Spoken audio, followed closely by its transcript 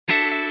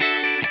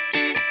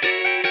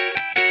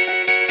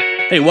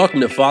Hey,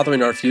 welcome to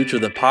Fathering Our Future,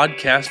 the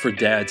podcast for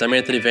dads. I'm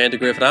Anthony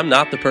Vandegrift, and I'm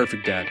not the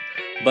perfect dad,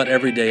 but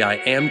every day I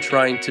am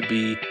trying to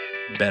be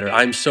better.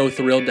 I'm so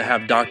thrilled to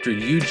have Dr.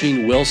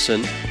 Eugene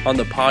Wilson on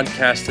the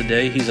podcast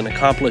today. He's an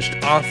accomplished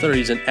author.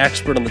 He's an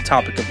expert on the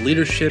topic of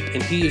leadership,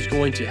 and he is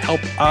going to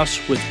help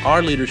us with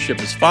our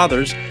leadership as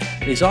fathers.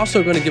 And he's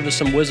also going to give us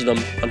some wisdom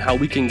on how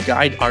we can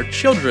guide our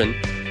children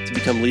to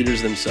become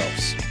leaders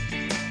themselves.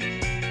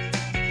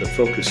 The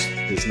focus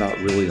is not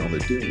really on the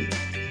doing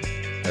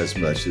as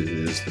much as it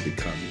is the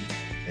becoming.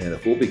 And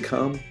if we'll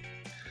become,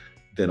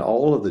 then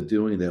all of the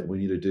doing that we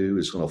need to do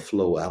is going to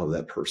flow out of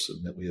that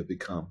person that we have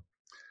become.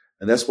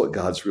 And that's what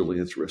God's really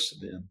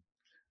interested in.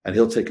 And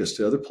he'll take us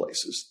to other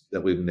places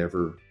that we've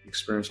never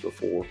experienced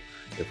before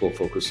if we'll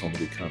focus on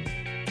the becoming.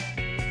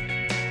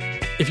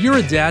 If you're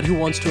a dad who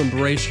wants to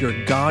embrace your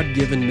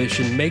God-given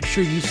mission, make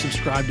sure you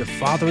subscribe to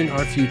Fathering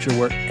Our Future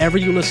wherever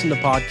you listen to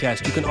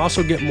podcasts. You can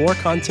also get more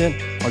content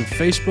on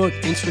Facebook,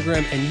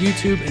 Instagram, and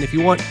YouTube. And if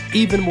you want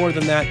even more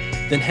than that,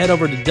 then head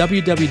over to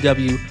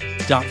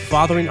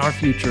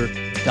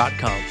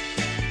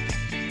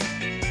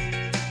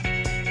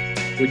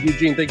www.fatheringourfuture.com. Well,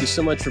 Eugene, thank you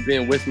so much for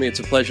being with me. It's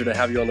a pleasure to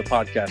have you on the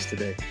podcast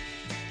today.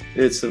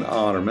 It's an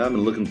honor, man. I've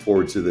been looking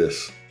forward to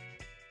this.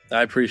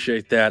 I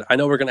appreciate that. I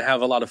know we're going to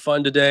have a lot of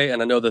fun today, and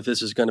I know that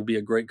this is going to be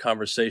a great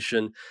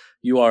conversation.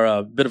 You are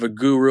a bit of a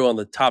guru on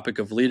the topic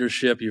of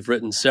leadership. You've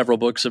written several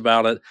books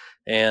about it.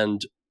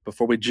 And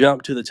before we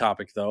jump to the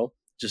topic, though,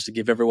 just to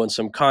give everyone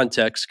some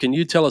context, can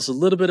you tell us a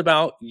little bit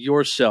about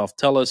yourself?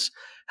 Tell us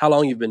how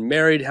long you've been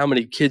married, how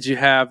many kids you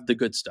have, the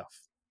good stuff.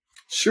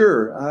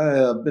 Sure.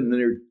 I've been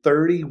married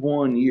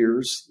 31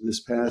 years this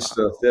past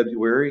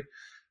February.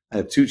 I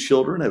have two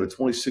children. I have a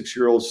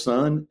 26-year-old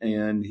son,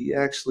 and he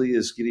actually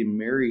is getting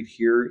married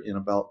here in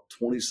about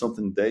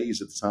 20-something days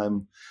at the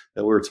time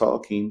that we're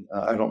talking.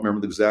 I don't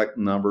remember the exact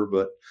number,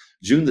 but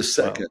June the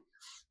 2nd. Wow.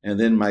 And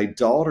then my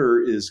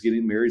daughter is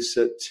getting married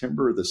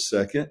September the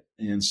 2nd.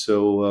 And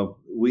so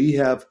we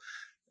have,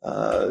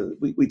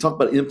 we talk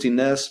about empty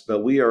nests,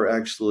 but we are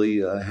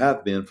actually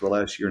have been for the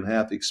last year and a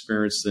half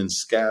experiencing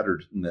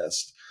scattered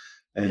nest.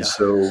 And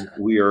so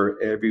we are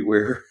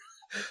everywhere.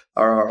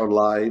 Our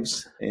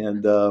lives.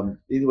 And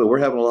anyway, we're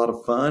having a lot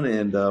of fun,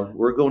 and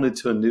we're going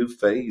into a new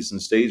phase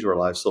and stage of our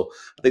lives. So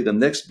I think the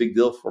next big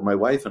deal for my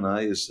wife and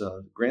I is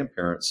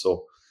grandparents.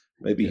 So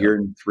maybe here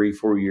in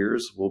 3-4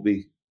 years, we'll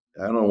be,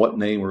 I don't know what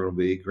name we're going to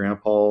be,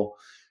 Grandpa,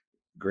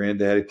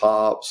 Granddaddy,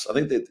 Pops. I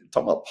think they're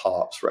talking about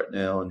Pops right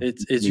now. And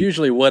it's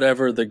usually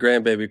whatever the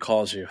grandbaby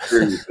calls you.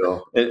 There you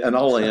go. And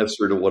I'll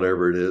answer to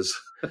whatever it is.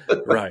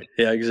 Right.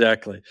 Yeah,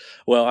 exactly.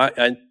 Well,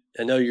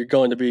 I know you're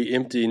going to be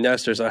empty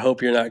nesters. I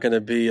hope you're not going to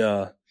be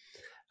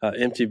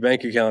empty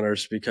bank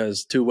accounters,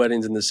 because 2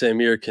 weddings in the same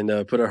year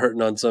can put a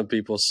hurting on some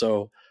people.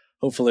 So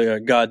hopefully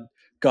God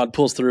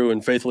pulls through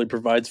and faithfully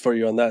provides for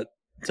you on that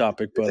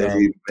topic. But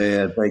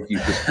man, thank you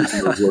for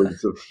your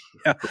words of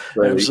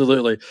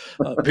absolutely.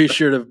 Be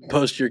sure to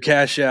post your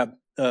Cash App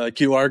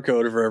QR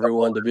code for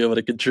everyone to be able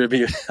to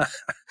contribute.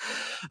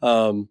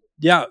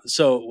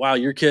 So wow,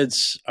 your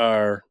kids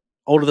are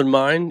older than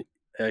mine.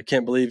 I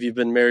can't believe you've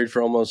been married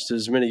for almost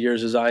as many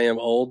years as I am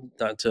old.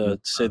 Not to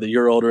say that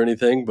you're old or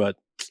anything, but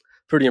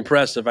pretty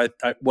impressive.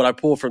 What I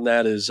pull from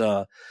that is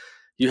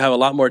you have a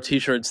lot more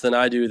T-shirts than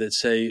I do that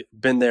say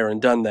 "been there and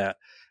done that."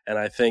 And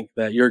I think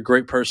that you're a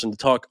great person to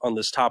talk on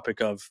this topic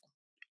of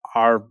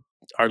our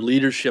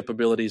leadership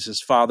abilities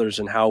as fathers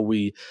and how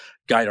we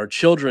guide our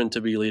children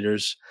to be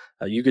leaders.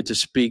 You get to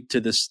speak to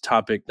this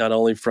topic not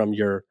only from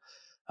your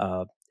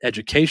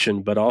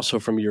education, but also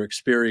from your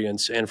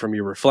experience and from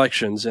your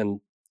reflections. And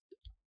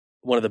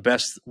one of the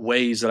best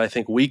ways that I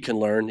think we can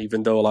learn,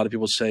 even though a lot of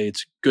people say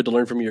it's good to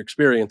learn from your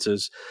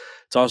experiences,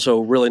 it's also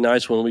really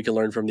nice when we can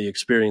learn from the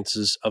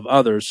experiences of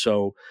others.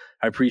 So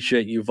I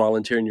appreciate you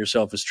volunteering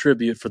yourself as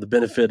tribute for the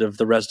benefit of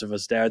the rest of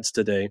us dads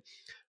today.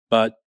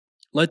 But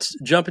let's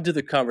jump into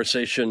the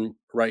conversation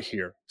right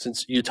here.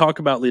 Since you talk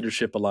about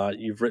leadership a lot,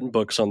 you've written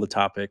books on the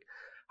topic.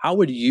 How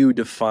would you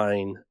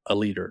define a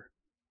leader?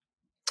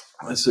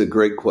 That's a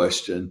great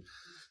question.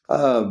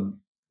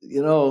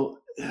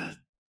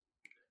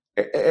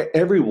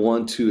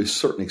 Everyone, to a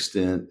certain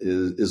extent,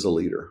 is a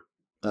leader.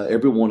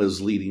 Everyone is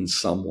leading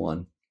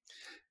someone.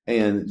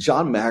 And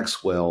John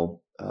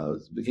Maxwell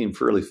became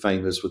fairly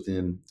famous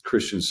within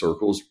Christian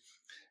circles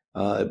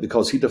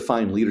because he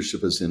defined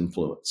leadership as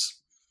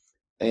influence.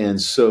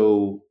 And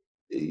so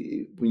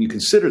when you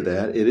consider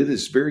that, it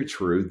is very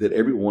true that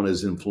everyone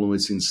is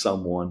influencing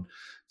someone.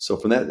 So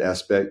from that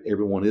aspect,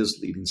 everyone is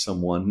leading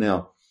someone.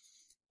 Now,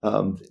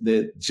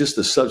 just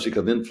the subject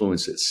of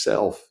influence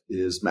itself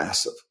is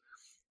massive.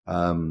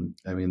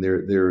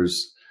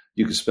 There's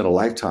you could spend a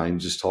lifetime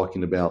just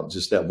talking about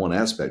just that one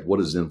aspect.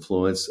 What is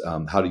influence?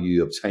 How do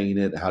you obtain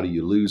it? How do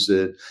you lose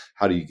it?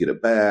 How do you get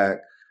it back?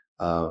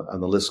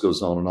 And the list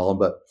goes on and on.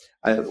 But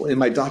in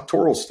my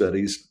doctoral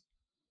studies,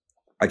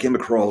 I came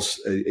across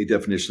a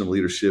definition of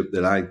leadership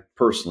that I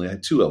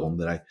had 2 of them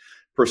that I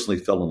personally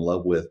fell in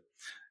love with.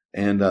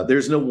 And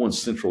there's no one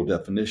central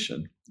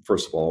definition,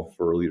 first of all,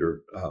 for a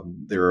leader.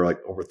 There are like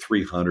over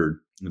 300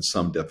 in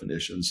some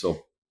definitions.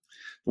 So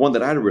one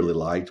that I really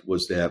liked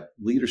was that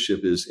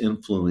leadership is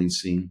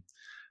influencing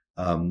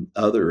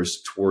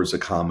others towards a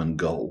common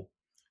goal.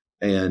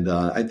 And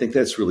I think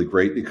that's really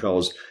great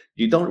because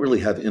you don't really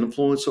have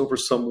influence over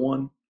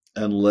someone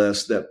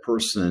unless that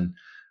person,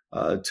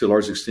 to a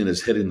large extent,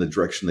 is heading the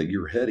direction that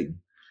you're heading.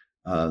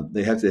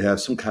 They have to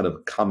have some kind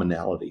of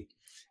commonality.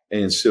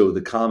 And so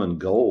the common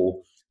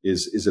goal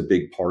is a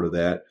big part of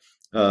that.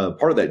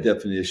 Part of that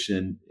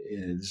definition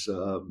is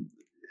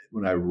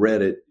when I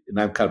read it, and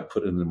I've kind of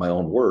put it in my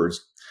own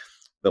words,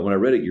 but when I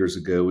read it years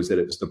ago, was that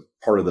it was the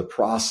part of the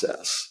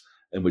process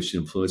in which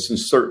influence. And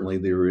certainly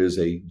there is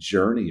a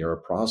journey or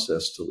a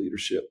process to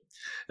leadership.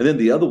 And then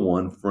the other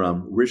one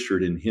from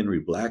Richard and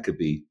Henry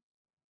Blackaby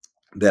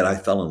that I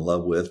fell in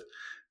love with,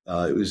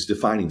 it was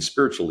defining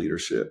spiritual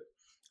leadership.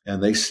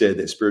 And they said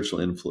that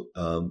spiritual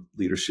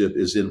leadership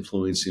is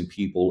influencing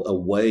people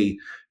away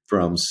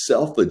from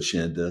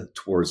self-agenda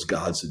towards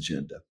God's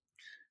agenda.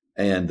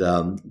 And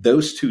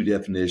those two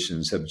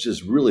definitions have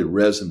just really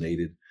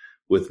resonated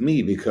with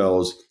me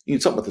because you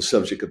talk about the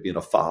subject of being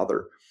a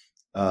father.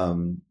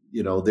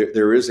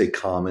 There is a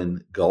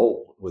common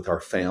goal with our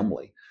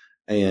family.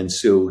 And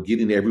so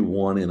getting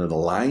everyone in an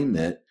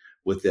alignment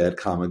with that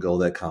common goal,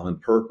 that common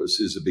purpose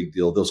is a big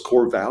deal. Those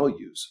core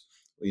values,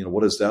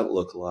 what does that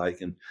look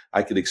like? And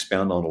I could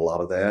expound on a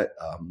lot of that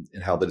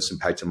and how that has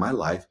impacted my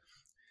life.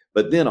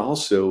 But then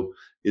also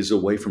is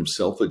away from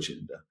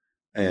self-agenda.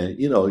 And,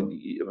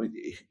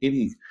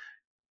 any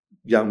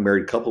young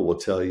married couple will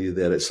tell you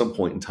that at some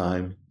point in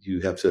time,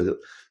 you have to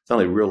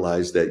finally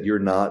realize that you're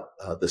not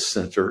the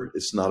center.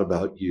 It's not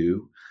about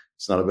you.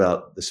 It's not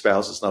about the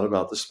spouse. It's not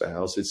about the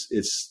spouse.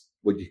 It's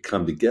when you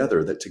come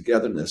together, that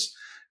togetherness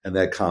and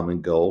that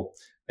common goal.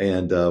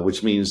 And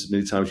which means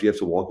many times you have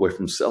to walk away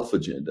from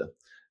self-agenda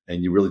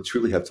and you really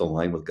truly have to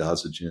align with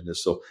God's agenda.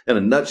 So in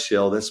a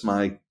nutshell, that's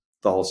my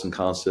thoughts and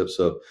concepts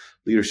of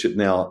leadership.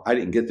 Now, I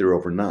didn't get there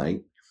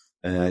overnight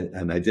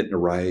and I didn't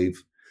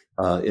arrive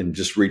in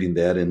just reading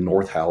that in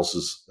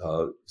Northhouse's,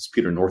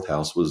 Peter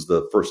Northouse was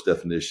the first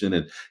definition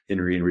and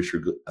Henry and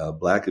Richard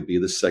Blackaby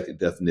the second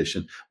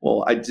definition.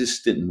 Well, I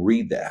just didn't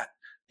read that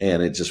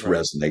and it just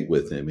resonate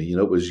with him. And,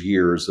 it was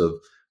years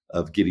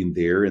of getting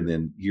there and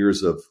then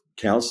years of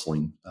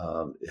counseling,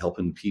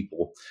 helping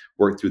people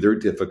work through their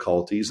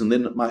difficulties and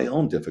then my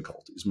own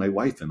difficulties. My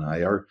wife and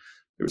there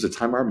was a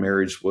time our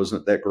marriage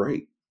wasn't that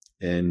great.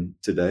 And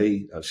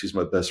today, she's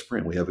my best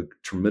friend. We have a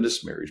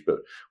tremendous marriage, but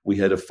we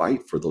had to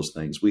fight for those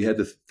things. We had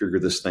to figure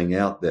this thing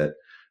out that,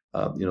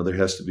 there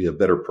has to be a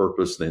better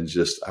purpose than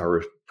just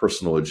our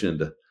personal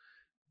agenda.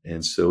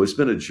 And so it's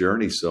been a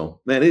journey.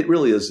 So, man, it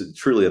really is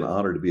truly an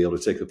honor to be able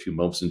to take a few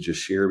moments and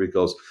just share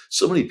because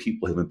so many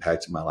people have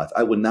impacted my life.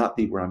 I would not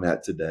be where I'm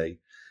at today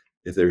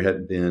if there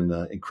hadn't been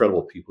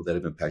incredible people that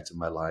have impacted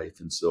my life.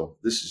 And so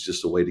this is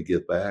just a way to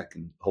give back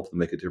and hopefully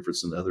make a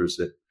difference in others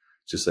that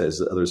just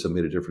as others have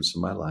made a difference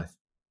in my life.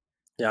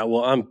 Yeah,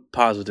 well, I'm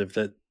positive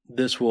that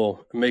this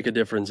will make a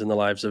difference in the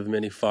lives of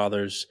many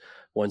fathers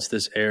once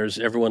this airs.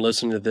 Everyone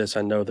listening to this,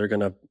 I know they're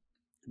going to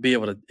be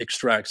able to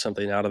extract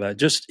something out of that.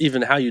 Just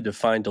even how you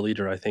define a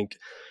leader, I think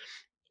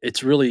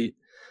it's really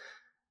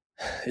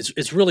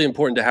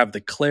important to have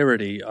the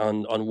clarity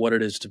on what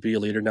it is to be a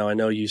leader. Now, I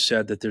know you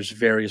said that there's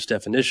various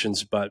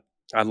definitions, but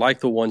I like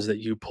the ones that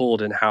you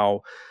pulled and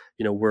how,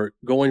 we're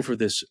going for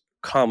this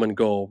common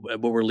goal,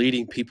 but we're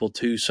leading people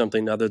to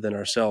something other than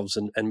ourselves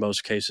in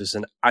most cases.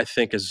 And I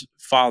think as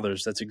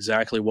fathers, that's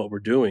exactly what we're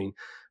doing.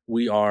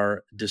 We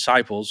are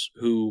disciples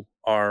who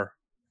are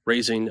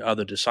raising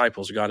other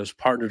disciples. God has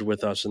partnered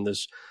with us in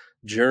this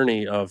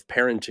journey of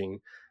parenting,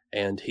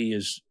 and he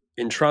is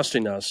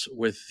entrusting us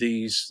with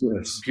these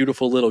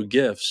beautiful little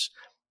gifts.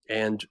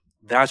 And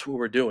that's what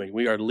we're doing.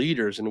 We are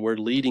leaders and we're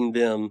leading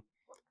them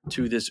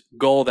to this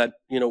goal that,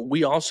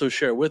 we also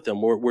share with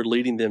them. We're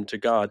leading them to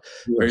God,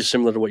 very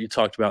similar to what you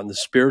talked about in the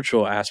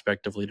spiritual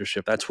aspect of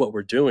leadership. That's what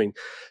we're doing.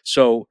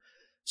 So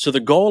the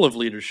goal of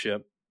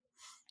leadership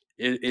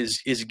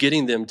is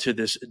getting them to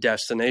this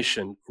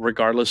destination,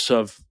 regardless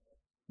of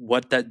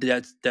what that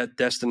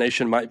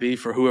destination might be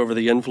for whoever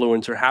the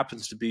influencer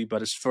happens to be.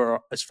 But as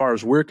far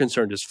as we're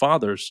concerned as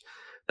fathers,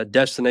 that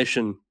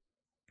destination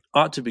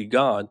ought to be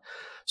God.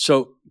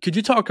 So could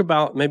you talk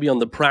about maybe on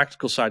the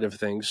practical side of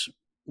things,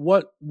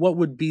 what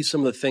would be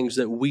some of the things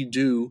that we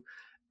do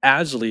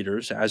as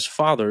leaders, as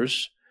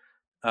fathers,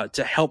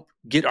 to help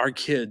get our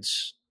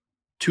kids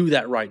to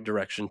that right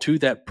direction, to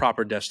that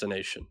proper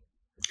destination?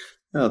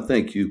 Oh,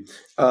 thank you.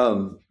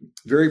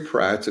 Very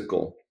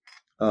practical.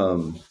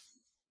 Don't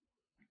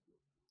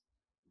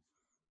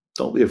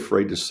be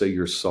afraid to say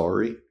you're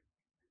sorry.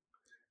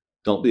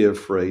 Don't be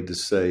afraid to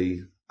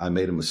say, I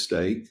made a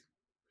mistake.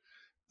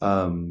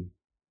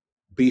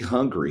 Be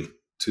hungry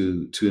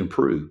to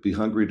improve, be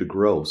hungry to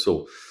grow.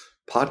 So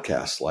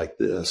podcasts like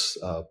this,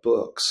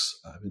 books,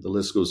 the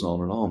list goes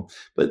on and on,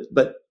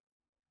 but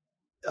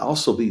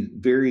also be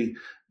very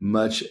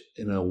much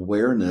in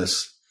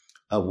awareness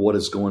of what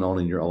is going on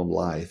in your own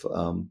life.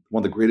 One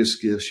of the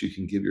greatest gifts you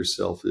can give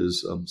yourself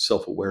is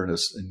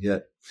self-awareness. And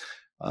yet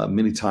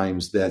many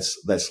times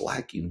that's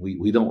lacking.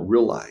 We don't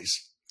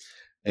realize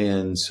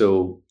And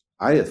so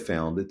I have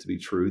found it to be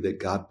true that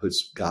God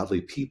puts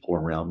godly people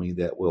around me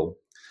that will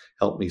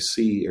help me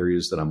see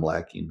areas that I'm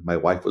lacking. My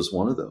wife was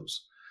one of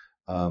those.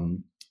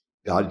 Um,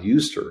 God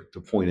used her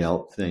to point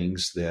out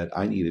things that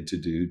I needed to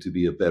do to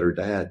be a better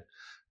dad.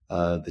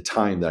 The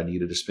time that I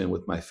needed to spend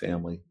with my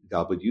family,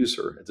 God would use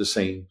her. At the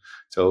same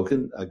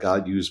token,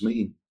 God used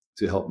me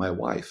to help my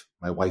wife.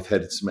 My wife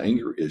had some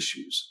anger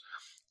issues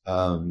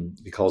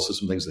because of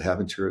some things that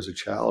happened to her as a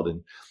child.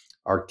 And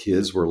our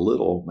kids were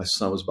little. My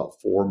son was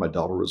about 4, my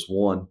daughter was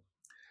 1.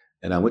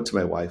 And I went to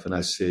my wife and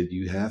I said,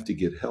 "You have to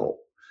get help."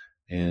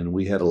 And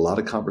we had a lot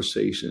of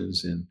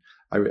conversations. And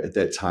at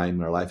that time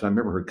in our life, and I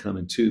remember her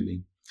coming to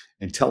me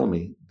and telling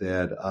me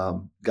that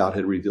God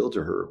had revealed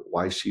to her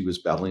why she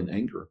was battling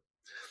anger.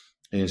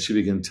 And she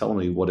began telling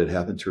me what had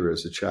happened to her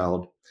as a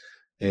child.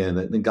 And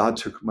then God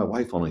took my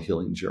wife on a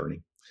healing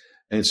journey.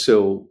 And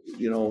so,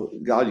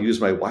 God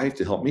used my wife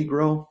to help me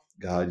grow.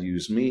 God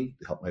used me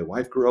to help my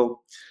wife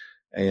grow.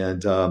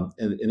 And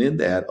in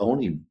that,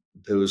 owning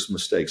those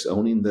mistakes,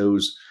 owning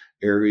those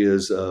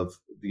areas of,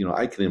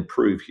 I can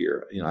improve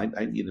here.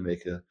 I need to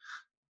make a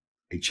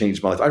change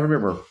in my life. I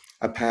remember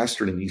I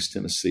pastored in East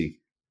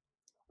Tennessee.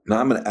 Now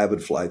I'm an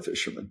avid fly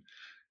fisherman.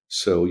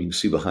 So you can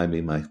see behind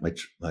me my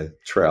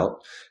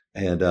trout.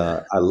 And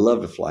I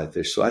love to fly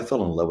fish. So I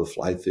fell in love with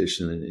fly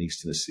fishing in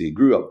East Tennessee,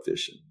 grew up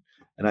fishing.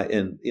 I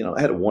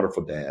had a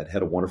wonderful dad,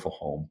 had a wonderful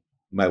home.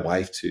 My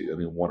wife too. I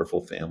mean,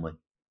 wonderful family.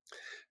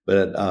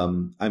 But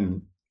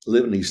I'm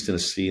living in East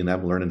Tennessee and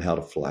I'm learning how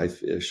to fly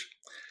fish.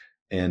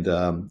 And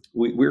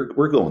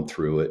we're going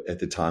through it at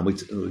the time. We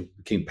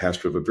became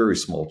pastor of a very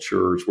small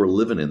church. We're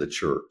living in the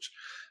church.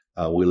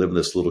 We live in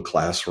this little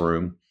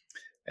classroom.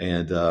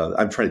 And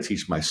I'm trying to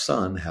teach my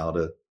son how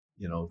to,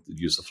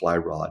 use the fly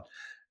rod.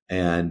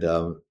 And,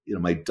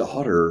 my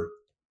daughter,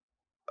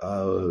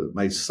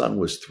 my son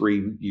was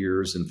 3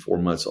 years and 4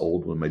 months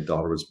old when my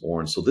daughter was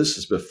born. So this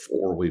is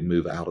before we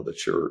move out of the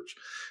church.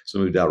 So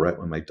we moved out right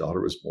when my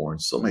daughter was born.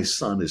 So my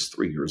son is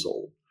 3 years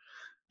old.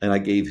 And I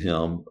gave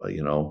him,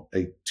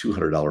 a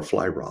 $200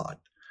 fly rod.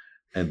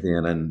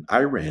 And I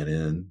ran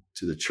in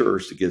to the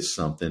church to get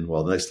something.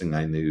 Well, the next thing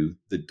I knew,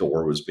 the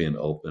door was being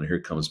opened. Here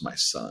comes my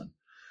son.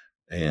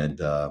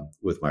 And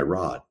with my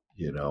rod,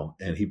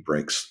 and he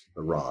breaks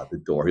the rod, the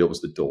door. He opens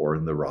the door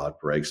and the rod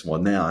breaks.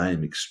 Well, now I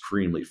am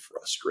extremely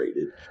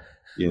frustrated,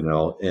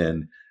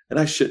 and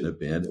I shouldn't have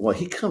been. Well,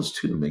 he comes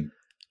to me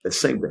the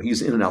same day.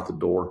 He's in and out the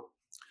door,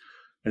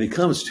 and he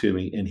comes to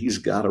me, and he's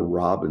got a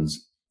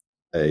robin's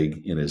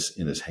egg in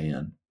his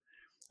hand,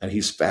 and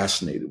he's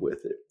fascinated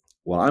with it.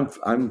 Well,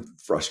 I'm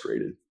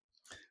frustrated.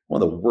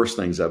 One of the worst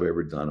things I've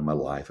ever done in my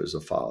life as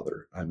a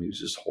father. I mean, it was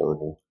just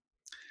horrible.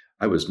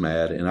 I was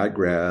mad and I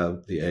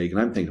grabbed the egg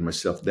and I'm thinking to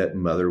myself, that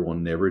mother will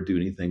never do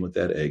anything with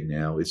that egg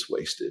now. It's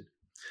wasted.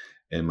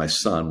 And my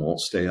son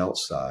won't stay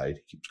outside.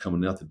 He keeps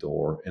coming out the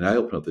door. And I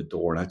opened up the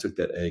door and I took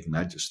that egg and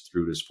I just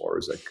threw it as far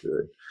as I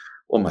could.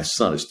 Well, my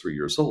son is 3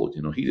 years old.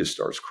 He just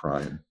starts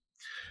crying.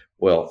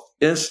 Well,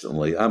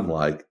 instantly I'm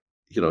like,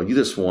 you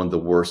just won the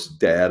worst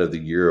dad of the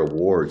year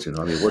awards. I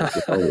mean,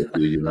 what's wrong with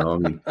you? I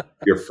mean,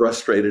 you're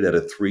frustrated at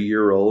a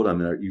 3-year-old. I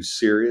mean, are you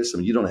serious? I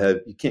mean,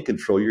 you can't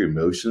control your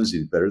emotions.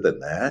 You're better than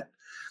that.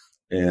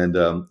 And,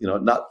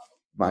 not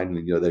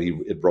minding,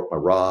 that it broke my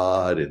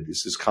rod and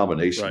it's this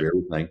combination Right. of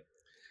everything.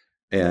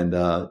 And,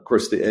 of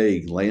course the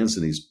egg lands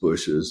in these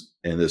bushes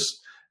and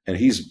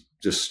he's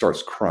just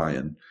starts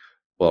crying.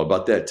 Well,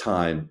 about that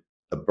time,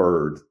 a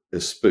bird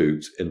is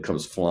spooked and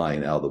comes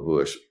flying out of the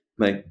bush.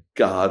 Thank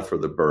God for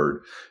the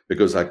bird,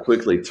 because I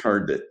quickly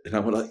turned it and I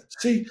went like,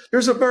 "See,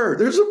 there's a bird,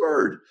 there's a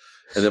bird."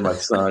 And then my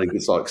son, he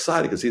gets all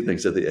excited because he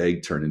thinks that the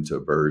egg turned into a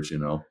bird,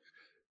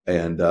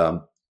 And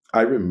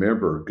I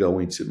remember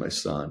going to my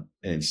son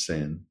and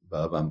saying,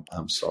 "Bub,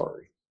 I'm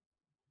sorry.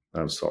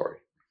 I'm sorry."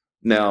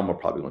 Now I'm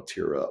probably going to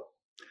tear up.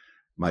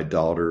 My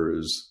daughter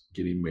is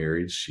getting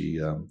married. She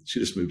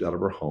just moved out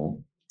of her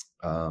home.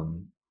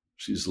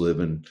 She's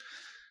living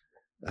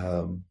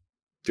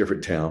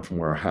different town from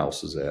where our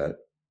house is at,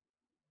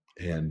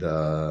 and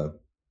got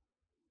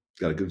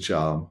a good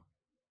job.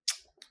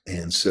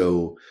 And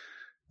so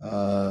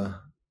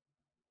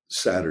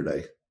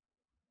Saturday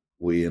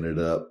we ended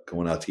up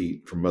going out to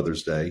eat for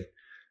Mother's Day,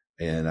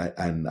 and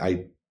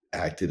I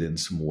acted in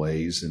some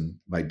ways, and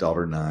my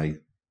daughter and I,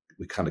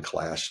 we kind of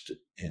clashed,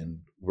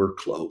 and we're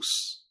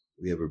close.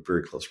 We have a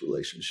very close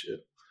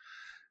relationship.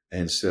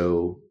 And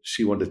so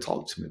she wanted to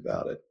talk to me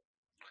about it.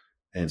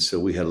 And so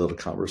we had a little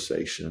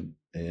conversation,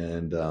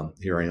 and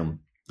here I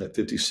am at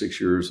 56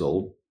 years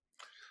old,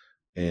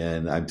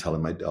 and I'm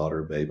telling my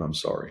daughter, "Babe, I'm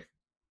sorry."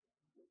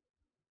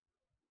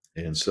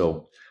 And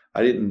so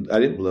I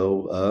didn't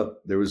blow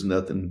up. There was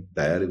nothing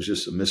bad. It was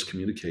just a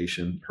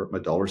miscommunication, hurt my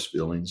daughter's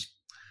feelings.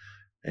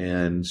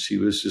 And she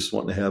was just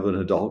wanting to have an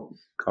adult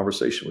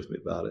conversation with me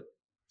about it.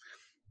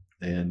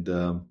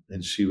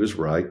 And she was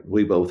right.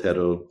 We both had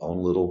our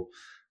own little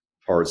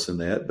parts in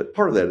that, but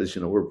part of that is,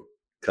 we're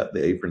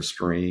cutting the apron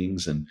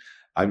strings, and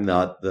I'm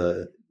not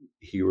the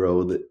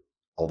hero that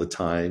all the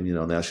time.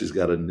 Now she's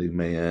got a new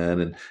man,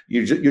 and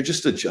you're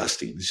just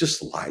adjusting. It's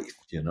just life.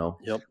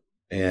 Yep.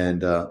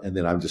 And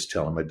then I'm just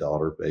telling my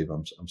daughter, babe,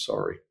 I'm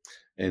sorry.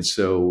 And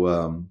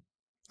so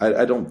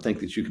I don't think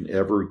that you can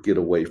ever get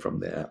away from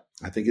that.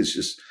 I think it's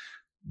just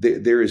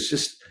there is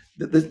just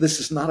this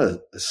is not a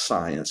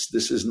science.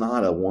 This is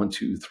not a 1,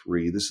 2,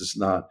 3. This is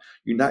not,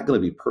 you're not going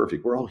to be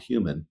perfect. We're all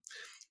human.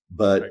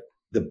 But Right.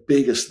 the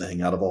biggest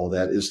thing out of all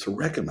that is to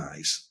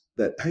recognize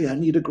that, hey, I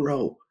need to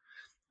grow.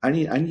 I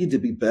need to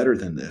be better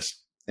than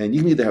this. And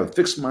you need to have a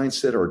fixed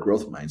mindset or a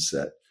growth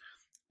mindset.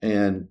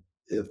 And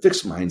a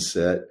fixed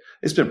mindset,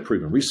 it's been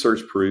proven.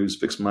 Research proves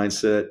fixed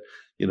mindset,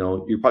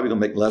 you're probably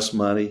going to make less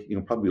money,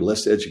 probably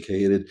less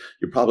educated.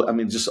 You're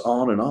probably, just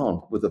on and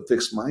on with a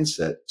fixed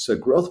mindset. So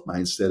growth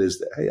mindset is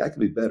that, hey, I can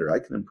be better. I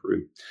can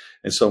improve.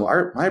 And so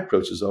my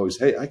approach is always,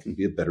 hey, I can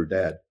be a better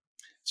dad.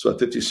 So at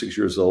 56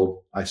 years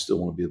old, I still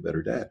want to be a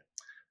better dad.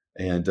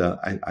 And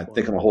I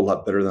think I'm a whole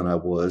lot better than I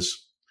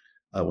was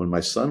when my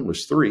son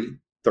was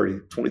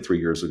 23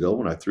 years ago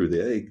when I threw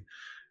the egg.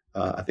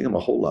 I think I'm a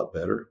whole lot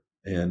better,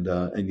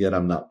 and yet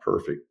I'm not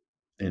perfect.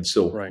 And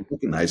so Right.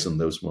 recognizing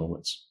those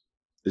moments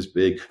is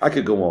big. I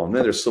could go on.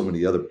 There's so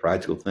many other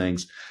practical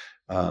things,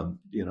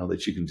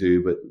 that you can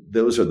do, but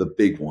those are the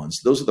big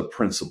ones. Those are the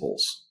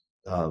principles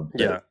that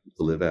Yeah.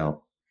 to live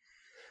out.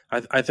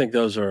 I think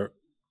those are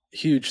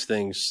huge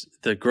things.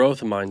 The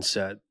growth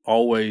mindset,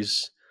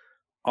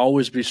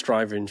 always be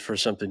striving for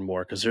something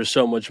more because there's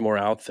so much more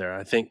out there.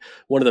 I think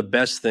one of the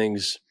best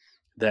things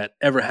that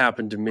ever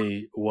happened to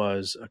me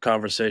was a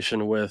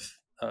conversation with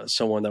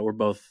someone that we're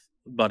both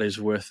buddies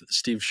with,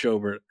 Steve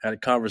Schobert. I had a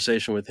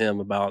conversation with him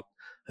about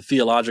a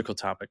theological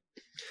topic.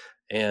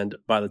 And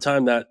by the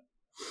time that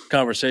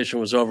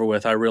conversation was over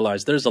with, I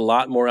realized there's a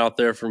lot more out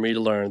there for me to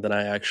learn than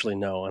I actually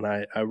know. And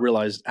I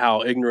realized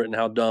how ignorant and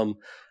how dumb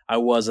I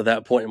was at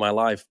that point in my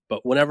life.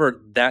 But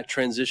whenever that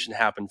transition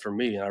happened for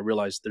me, and I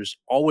realized there's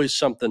always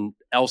something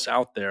else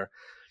out there,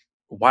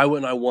 why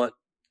wouldn't I want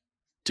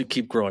to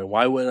keep growing?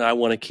 Why wouldn't I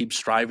want to keep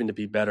striving to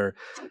be better?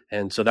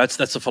 And so that's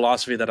a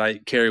philosophy that I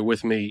carry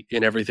with me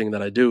in everything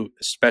that I do,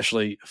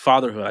 especially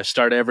fatherhood. I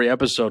start every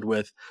episode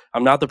with,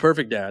 I'm not the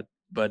perfect dad,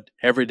 but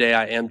every day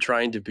I am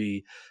trying to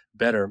be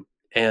better.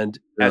 And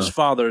as Yeah.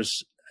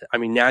 fathers,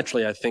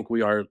 naturally, I think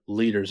we are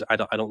leaders. I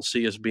don't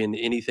see us being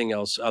anything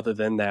else other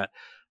than that.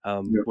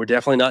 Yeah. We're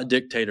definitely not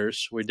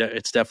dictators.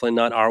 It's definitely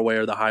not our way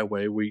or the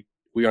highway. We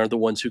aren't the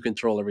ones who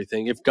control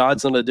everything. If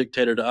God's not a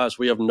dictator to us,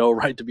 we have no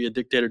right to be a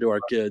dictator to our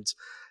kids.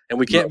 And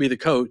we can't be the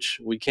coach.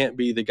 We can't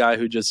be the guy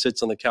who just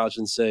sits on the couch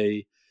and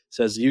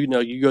says,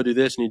 you go do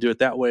this and you do it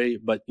that way,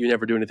 but you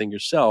never do anything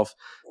yourself,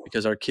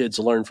 because our kids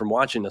learn from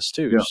watching us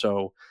too. Yeah.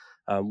 So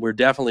we're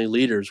definitely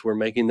leaders. We're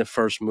making the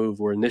first move.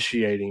 We're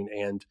initiating,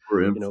 and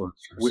We're you know,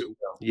 influencers.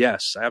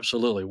 yes,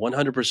 absolutely,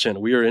 100%.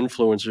 We are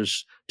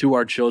influencers to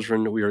our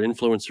children. We are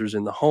influencers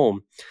in the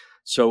home.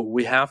 So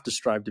we have to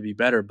strive to be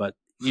better. But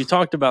you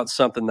talked about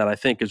something that I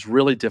think is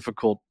really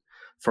difficult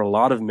for a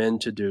lot of men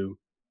to do,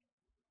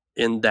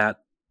 in that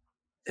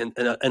and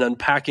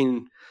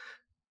unpacking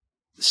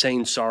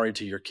saying sorry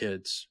to your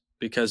kids.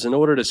 Because in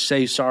order to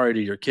say sorry to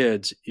your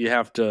kids, you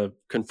have to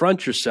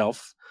confront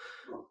yourself,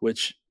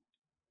 which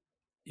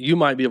you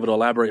might be able to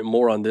elaborate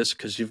more on this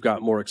because you've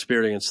got more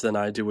experience than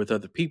I do with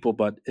other people.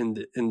 But in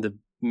the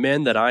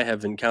men that I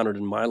have encountered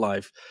in my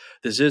life,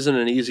 this isn't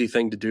an easy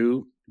thing to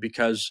do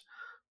because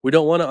we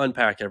don't want to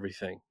unpack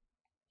everything.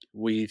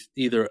 We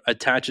either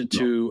attach it No.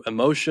 to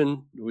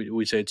emotion.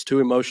 We say it's too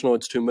emotional,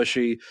 it's too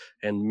mushy,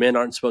 and men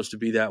aren't supposed to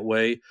be that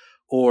way.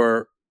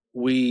 Or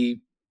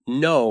we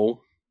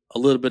know a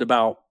little bit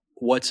about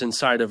what's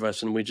inside of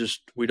us, and we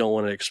don't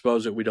want to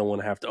expose it. We don't want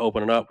to have to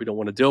open it up. We don't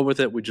want to deal with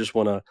it. We just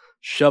want to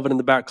shove it in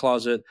the back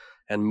closet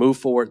and move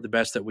forward the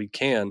best that we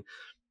can.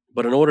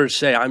 But in order to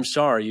say, I'm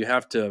sorry, you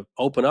have to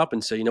open up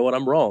and say, you know what,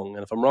 I'm wrong.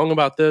 And if I'm wrong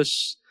about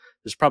this,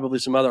 there's probably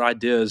some other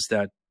ideas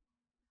that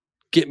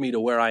get me to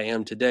where I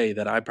am today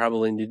that I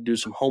probably need to do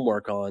some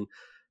homework on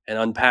and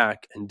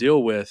unpack and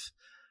deal with.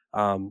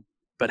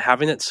 But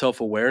having that self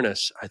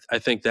awareness, I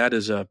think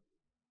that's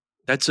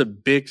a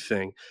big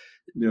thing.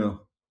 Yeah.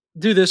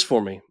 Do this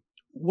for me.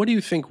 What do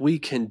you think we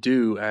can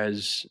do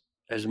as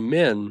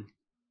men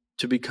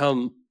to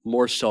become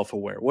more self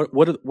aware?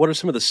 What are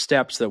some of the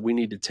steps that we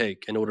need to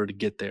take in order to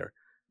get there?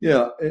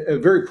 Yeah.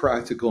 Very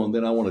practical. And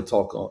then I want to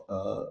talk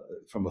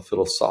from a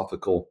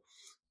philosophical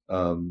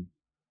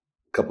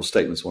couple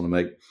statements I want to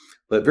make,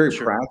 but very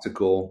Sure.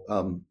 practical.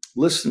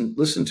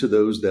 Listen to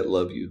those that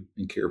love you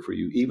and care for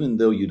you, even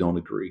though you don't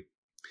agree.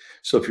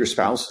 So if your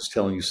spouse is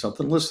telling you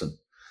something, listen.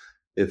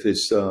 If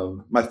it's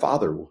my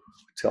father would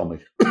tell me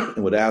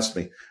and would ask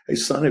me, "Hey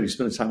son, have you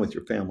spent time with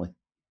your family?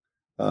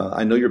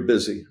 I know you're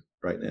busy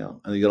right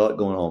now, and you got a lot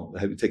going on.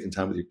 Have you taken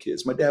time with your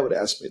kids?" My dad would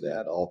ask me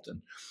that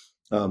often.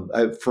 I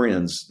have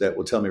friends that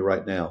will tell me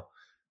right now,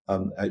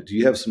 "Do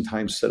you have some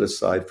time set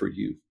aside for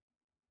you?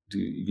 Do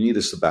you need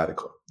a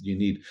sabbatical? You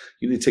need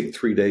to take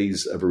 3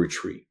 days of a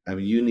retreat.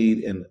 You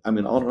need, and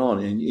on,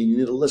 and you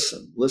need to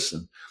listen,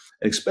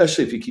 and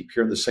especially if you keep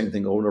hearing the same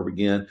thing over and over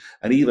again,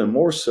 and even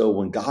more so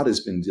when God has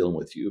been dealing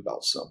with you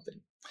about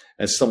something,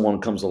 and someone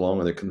comes along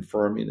and they're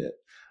confirming it.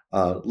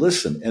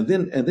 Listen, and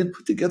then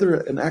put together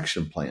an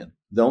action plan.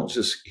 Don't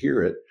just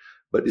hear it,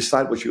 but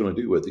decide what you're going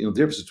to do with it. The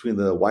difference between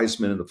the wise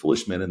men and the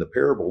foolish men in the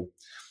parable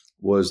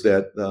was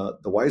that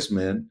the wise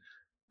man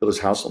built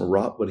his house on a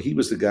rock, but he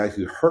was the guy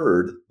who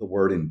heard the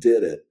word and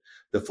did it.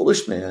 The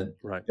foolish man,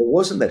 Right. it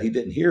wasn't that he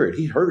didn't hear it;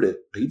 he heard it,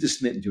 but he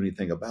just didn't do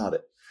anything about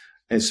it.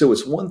 And so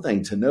it's one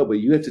thing to know, but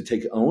you have to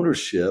take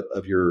ownership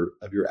of your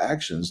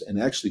actions and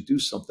actually do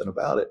something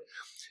about it.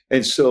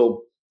 And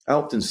so I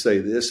often say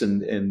this,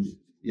 and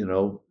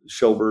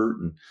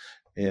Schobert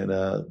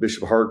and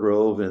Bishop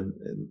Hargrove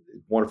and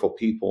wonderful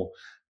people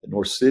in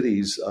North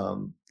Cities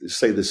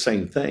say the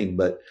same thing.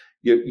 But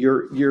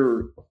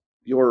your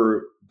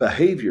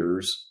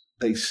behaviors,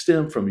 they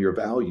stem from your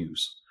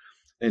values.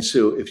 And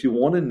so if you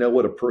want to know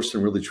what a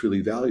person really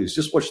truly values,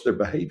 just watch their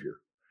behavior.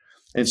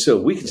 And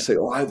so we can say,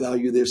 oh, I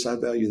value this, I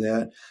value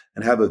that,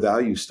 and have a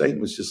value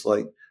statement just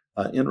like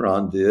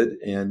Enron did.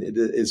 And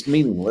it's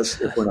meaningless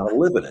if we're not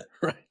living it.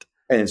 Right.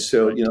 And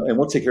so, Right. and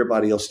we'll take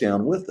everybody else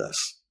down with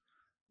us.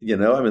 They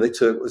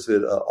took, was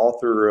it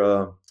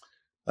Arthur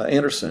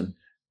Anderson,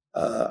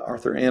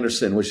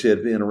 which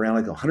had been around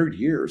like 100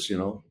 years,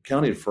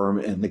 accounting firm,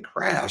 and they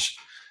crashed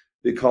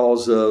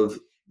because of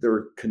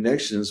their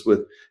connections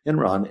with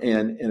Enron.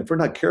 And if we're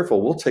not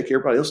careful, we'll take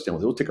everybody else down.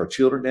 We'll take our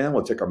children down.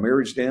 We'll take our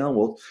marriage down.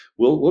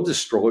 We'll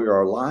destroy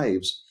our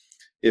lives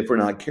if we're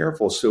not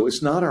careful. So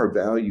it's not our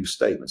value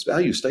statements.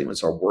 Value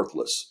statements are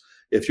worthless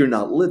if you're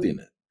not living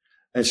it.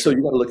 And so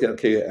you got to look at,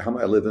 okay, how am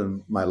I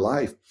living my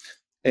life?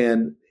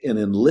 And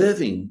in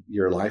living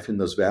your life in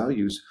those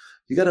values,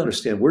 you got to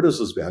understand, where does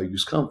those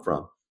values come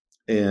from?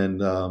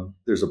 And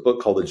there's a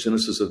book called The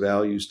Genesis of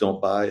Values.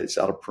 Don't buy it. It's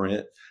out of print.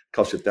 It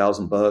costs you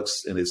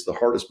 $1,000, and it's the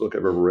hardest book I've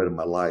ever read in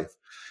my life.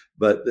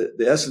 But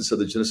the essence of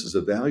the Genesis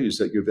of Values,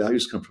 that your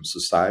values come from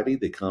society.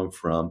 They come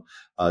from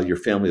your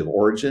family of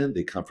origin.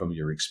 They come from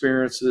your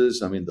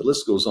experiences. I mean, the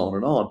list goes on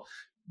and on.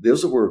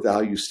 Those are where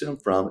values stem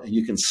from. And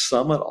you can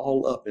sum it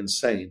all up in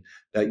saying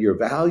that your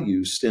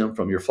values stem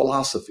from your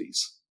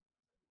philosophies.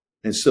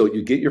 And so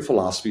you get your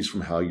philosophies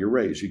from how you're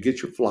raised. You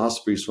get your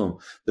philosophies from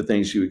the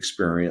things you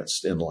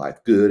experienced in life,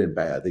 good and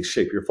bad. They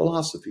shape your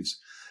philosophies.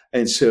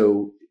 And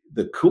so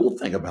the cool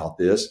thing about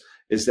this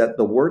is that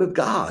the Word of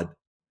God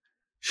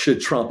should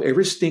trump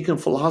every stinking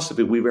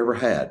philosophy we've ever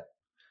had.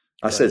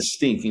 I said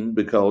stinking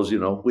because,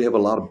 we have a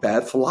lot of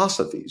bad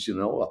philosophies.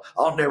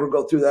 I'll never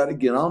go through that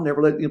again. I'll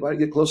never let anybody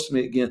get close to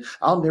me again.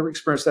 I'll never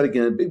experience that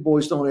again. Big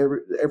boys don't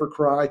ever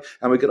cry.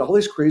 And we get all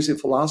these crazy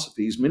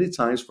philosophies many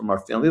times from our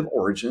family of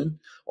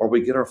origin, or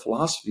we get our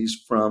philosophies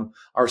from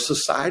our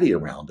society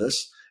around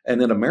us.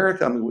 And in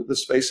America,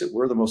 let's face it,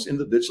 we're the most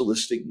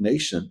individualistic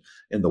nation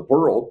in the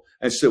world.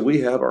 And so we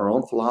have our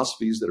own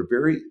philosophies that are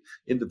very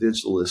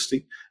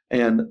individualistic.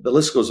 And the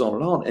list goes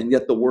on. And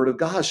yet the Word of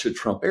God should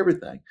trump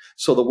everything.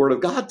 So the Word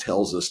of God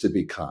tells us to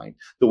be kind.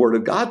 The Word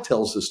of God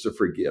tells us to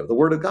forgive. The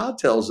Word of God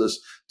tells us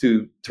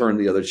to turn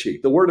the other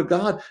cheek. The Word of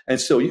God. And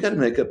so you got to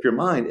make up your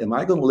mind. Am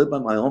I going to live by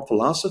my own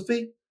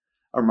philosophy,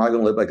 or am I going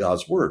to live by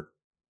God's Word?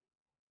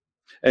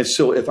 And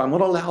so if I'm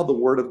going to allow the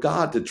Word of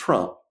God to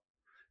trump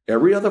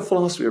every other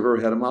philosophy I've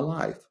ever had in my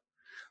life,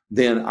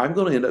 then I'm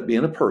going to end up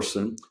being a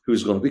person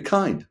who's going to be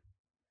kind.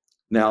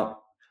 Now,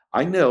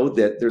 I know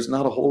that there's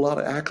not a whole lot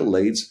of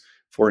accolades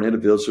for an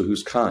individual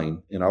who's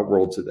kind in our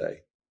world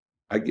today.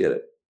 I get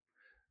it.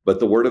 But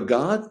the Word of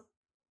God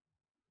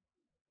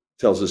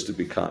tells us to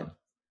be kind.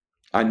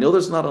 I know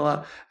there's not a lot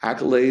of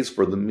accolades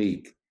for the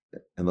meek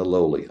and the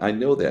lowly. I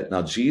know that.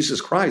 Now, Jesus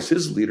Christ,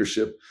 his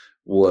leadership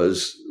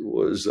was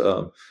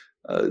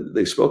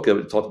they spoke of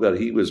it, talked about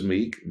it. He was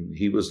meek and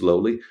he was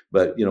lowly.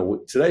 But,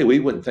 today we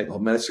wouldn't think, oh,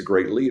 man, that's a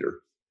great leader.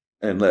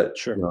 And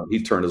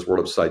he turned his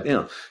world upside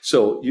down.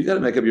 So you got to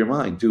make up your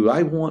mind. Do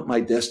I want my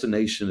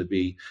destination to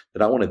be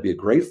that I want to be a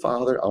great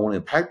father? I want to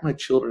impact my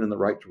children in the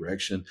right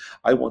direction.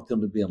 I want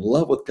them to be in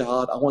love with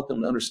God. I want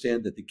them to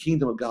understand that the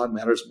kingdom of God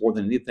matters more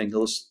than anything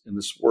else in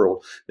this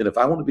world. Then if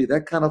I want to be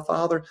that kind of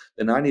father,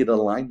 then I need to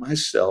align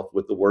myself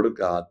with the Word of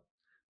God.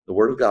 The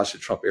Word of God should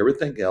trump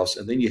everything else.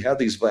 And then you have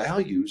these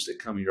values that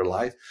come in your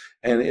life,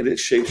 and it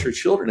shapes your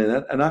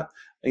children.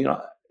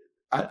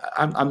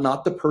 I'm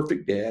not the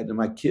perfect dad, and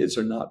my kids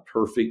are not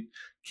perfect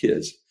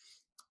kids.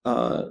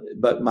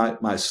 But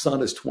my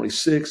son is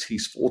 26.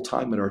 He's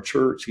full-time in our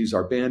church. He's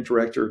our band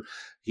director.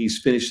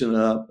 He's finishing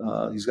up.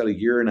 He's got a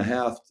year and a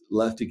half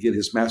left to get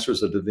his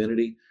Master's of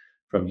Divinity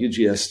from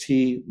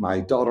UGST. My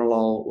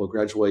daughter-in-law will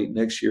graduate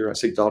next year. I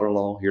say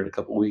daughter-in-law here in a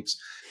couple of weeks.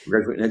 We'll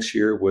graduate next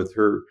year with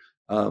her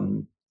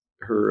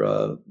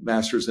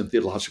Master's in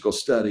Theological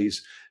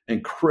Studies.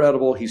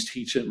 Incredible. He's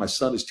teaching. My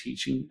son is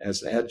teaching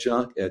as an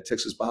adjunct at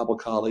Texas Bible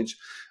College.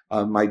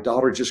 My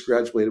daughter just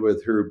graduated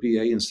with her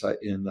BA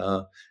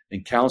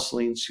in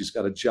counseling. She's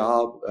got a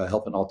job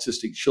helping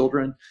autistic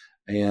children,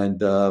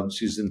 and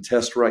she's in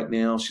test right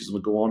now. She's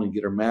going to go on and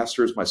get her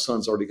master's. My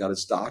son's already got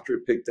his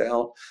doctorate picked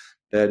out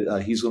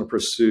that he's going to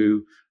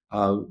pursue.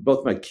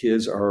 Both my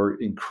kids are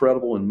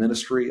incredible in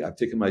ministry. I've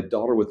taken my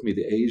daughter with me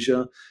to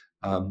Asia.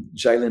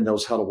 Jalen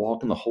knows how to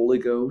walk in the Holy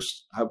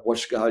Ghost. I've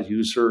watched God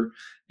use her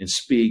and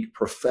speak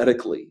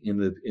prophetically in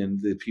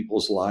the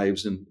people's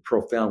lives in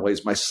profound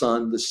ways. My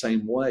son, the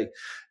same way.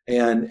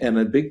 And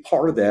a big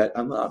part of that,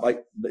 I'm not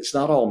like, it's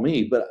not all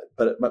me, but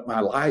my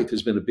life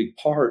has been a big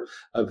part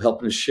of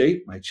helping to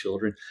shape my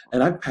children.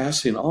 And I'm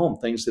passing on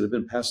things that have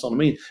been passed on to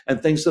me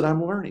and things that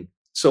I'm learning.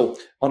 So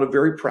on a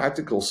very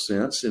practical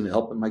sense in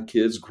helping my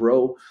kids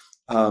grow,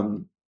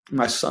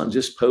 my son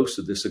just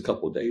posted this a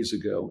couple of days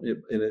ago,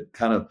 and it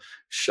kind of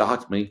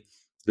shocked me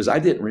because I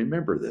didn't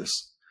remember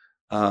this.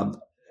 I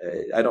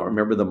don't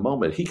remember the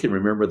moment. He can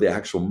remember the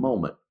actual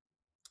moment.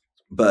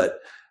 But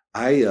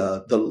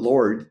the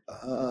Lord,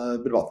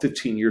 about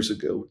 15 years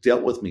ago,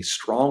 dealt with me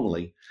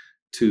strongly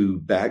to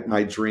back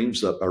my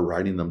dreams up by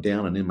writing them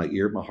down. And in my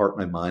ear, my heart,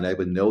 my mind, I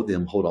would know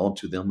them, hold on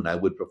to them, and I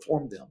would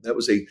perform them. That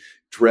was a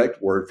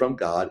direct word from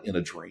God in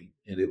a dream.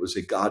 And it was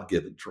a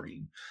God-given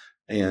dream.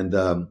 And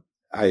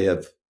I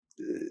have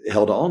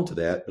held on to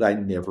that, but I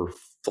never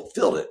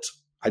fulfilled it.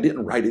 I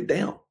didn't write it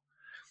down.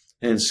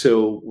 And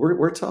so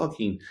we're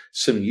talking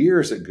some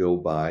years that go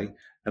by,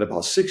 and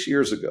about 6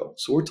 years ago.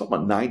 So we're talking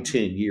about 9,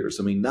 10 years.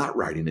 I mean, not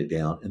writing it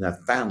down. And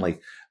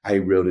I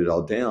wrote it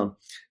all down,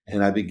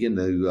 and I began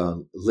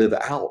to live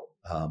out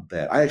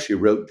that. I actually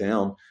wrote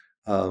down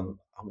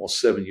almost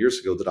 7 years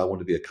ago that I wanted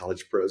to be a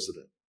college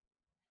president.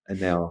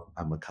 And now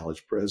I'm a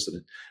college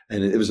president.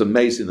 And it was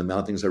amazing the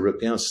amount of things I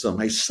wrote down. So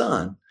my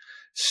son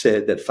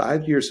said that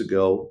 5 years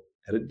ago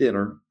at a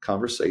dinner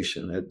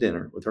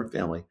with our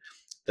family,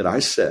 that I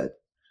said,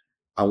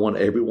 I want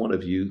every one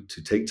of you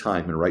to take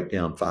time and write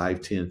down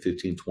 5, 10,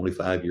 15,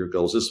 25-year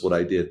goals. This is what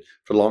I did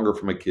for longer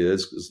for my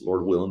kids, because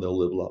Lord willing, they'll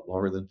live a lot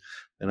longer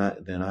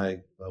than I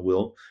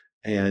will.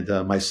 And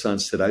my son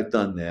said, I've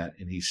done that.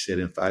 And he said,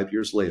 and 5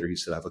 years later, he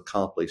said, I'm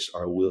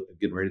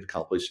getting ready to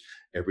accomplish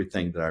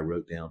everything that I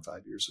wrote down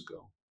 5 years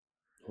ago.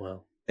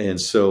 Wow. And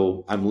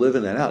so I'm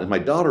living that out. And my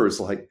daughter is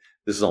like,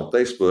 this is on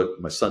Facebook.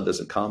 My son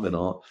doesn't comment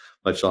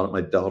much on it.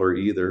 My daughter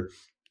either.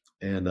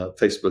 And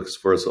Facebook is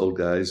for us old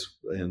guys.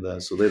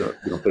 And so they don't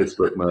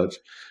Facebook much.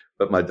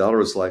 But my daughter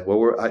was like,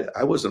 well,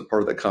 I wasn't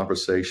part of that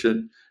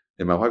conversation.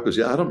 And my wife goes,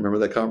 yeah, I don't remember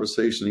that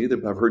conversation either,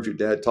 but I've heard your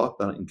dad talk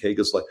about it. And Kay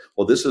goes like,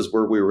 well, this is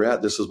where we were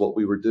at. This is what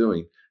we were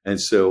doing. And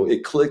so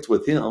it clicked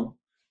with him,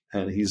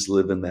 and he's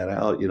living that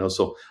out,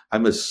 So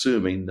I'm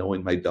assuming,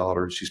 knowing my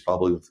daughter, she's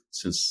probably,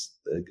 since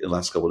the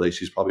last couple of days,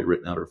 she's probably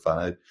written out her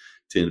 5,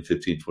 10,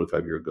 15,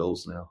 25-year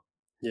goals now.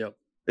 Yep.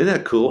 Isn't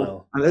that cool?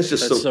 Wow. I mean, that's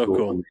just That's so so cool,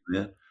 cool.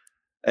 man.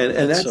 And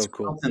That's that's so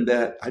cool. something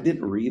that I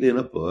didn't read in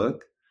a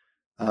book.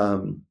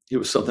 It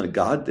was something that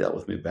God dealt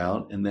with me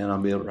about, and then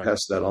I'm able to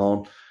pass that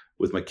on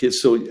with my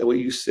kids. So what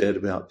you said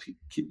about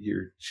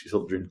your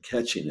children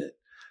catching it,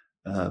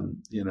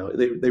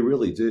 they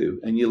really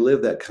do. And you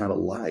live that kind of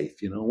life,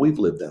 we've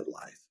lived that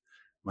life,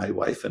 my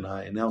wife and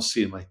I, and now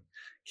seeing my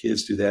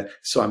kids do that.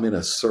 So I'm in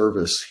a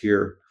service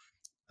here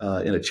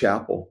in a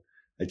chapel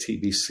at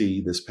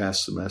TBC this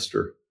past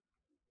semester.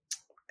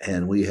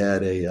 And we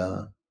had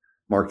a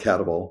Mark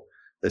Catterall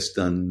that's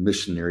done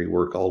missionary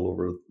work all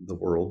over the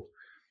world.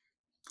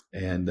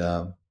 And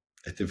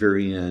at the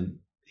very end,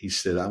 he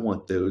said, I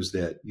want those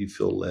that you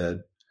feel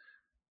led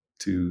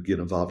to get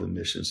involved in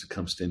missions to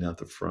come stand out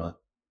the front.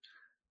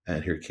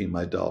 And here came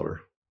my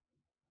daughter.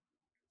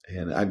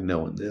 And I'm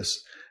knowing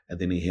this. And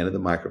then he handed the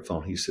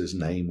microphone. He says,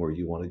 name where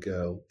you want to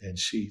go. And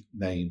she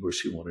named where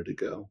she wanted to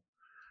go.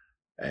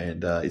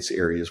 And it's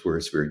areas where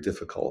it's very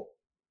difficult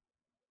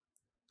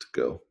to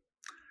go.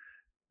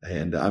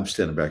 And I'm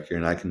standing back here,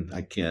 and I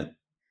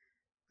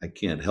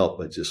can't help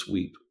but just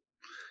weep.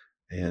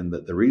 And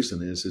the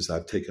reason is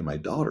I've taken my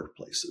daughter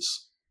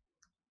places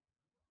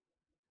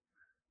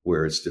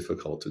where it's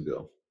difficult to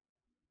go.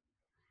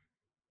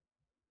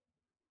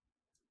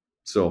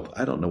 So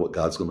I don't know what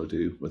God's going to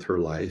do with her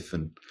life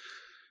and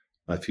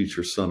my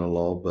future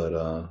son-in-law,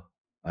 but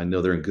I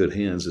know they're in good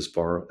hands as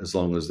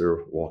long as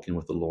they're walking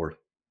with the Lord.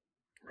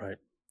 Right.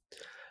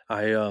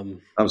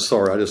 I'm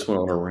sorry, I just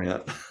went on a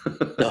rant.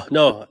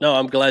 No.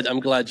 I'm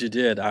glad you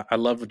did. I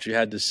love what you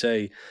had to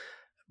say,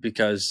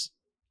 because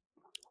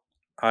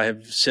I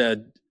have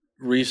said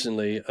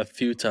recently a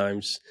few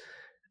times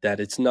that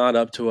it's not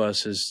up to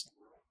us as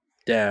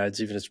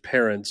dads, even as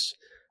parents,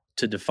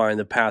 to define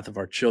the path of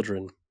our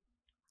children.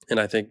 And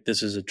I think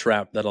this is a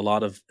trap that a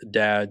lot of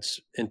dads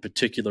in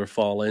particular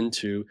fall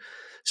into,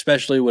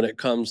 especially when it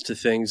comes to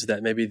things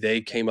that maybe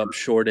they came up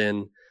short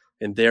in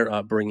their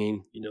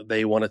upbringing.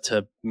 They wanted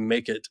to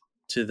make it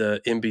to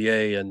the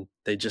NBA and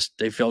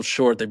they fell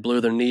short. They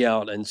blew their knee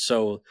out. And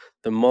so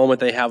the moment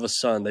they have a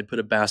son, they put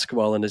a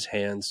basketball in his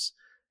hands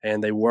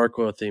and they work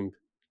with him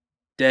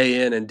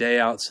day in and day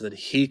out so that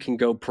he can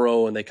go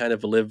pro, and they kind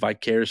of live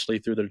vicariously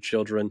through their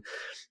children.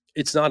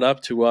 It's not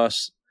up to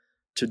us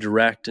to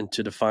direct and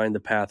to define the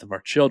path of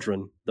our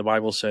children. The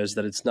Bible says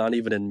that it's not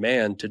even in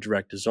man to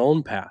direct his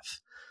own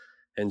path.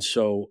 And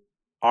so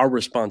our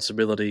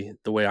responsibility,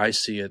 the way I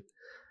see it,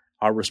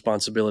 our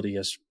responsibility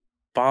as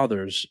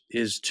fathers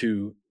is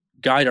to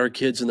guide our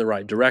kids in the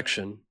right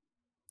direction.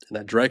 And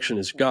that direction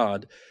is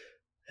God.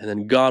 and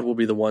then God will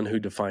be the one who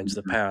defines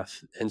the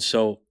path. And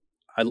so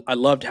I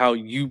loved how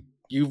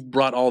you've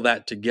brought all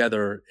that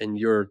together in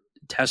your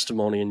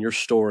testimony and your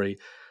story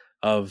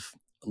of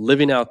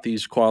living out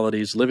these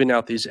qualities, living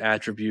out these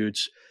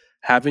attributes,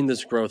 having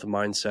this growth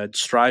mindset,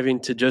 striving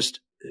to just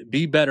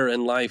be better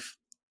in life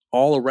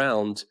all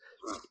around,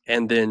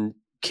 and then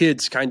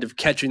kids kind of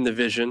catching the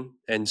vision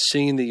and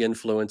seeing the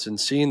influence and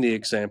seeing the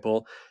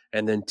example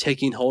and then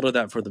taking hold of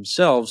that for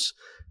themselves.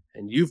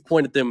 And you've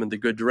pointed them in the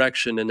good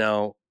direction, and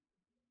now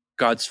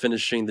God's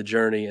finishing the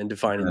journey and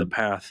defining the Amen.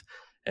 path.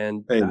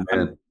 And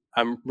Amen.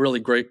 I'm really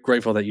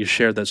grateful that you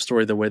shared that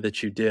story the way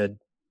that you did.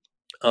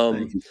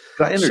 Thank you.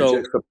 Can I interject So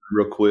something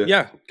real quick?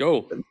 yeah,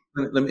 go.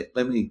 Let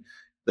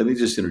me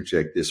just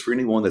interject this for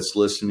anyone that's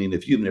listening.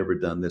 If you've never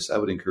done this, I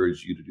would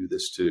encourage you to do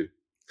this too.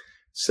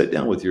 Sit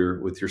down with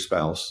your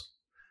spouse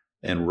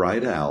and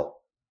write out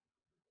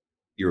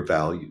your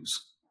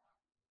values.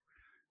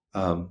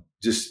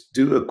 Just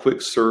do a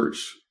quick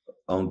search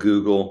on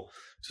Google.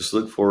 Just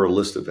look for a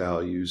list of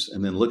values,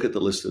 and then look at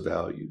the list of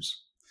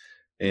values.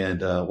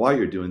 And while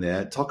you're doing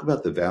that, talk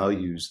about the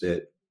values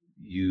that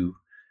you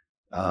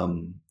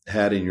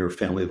had in your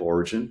family of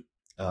origin,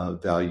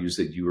 values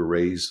that you were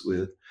raised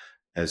with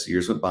as the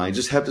years went by, and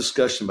just have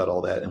discussion about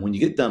all that. And when you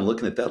get done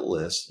looking at that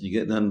list, and you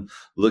get done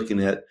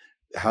looking at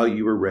how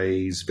you were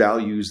raised,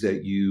 values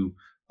that you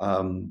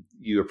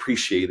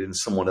appreciated in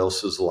someone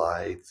else's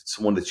life,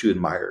 someone that you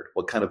admired,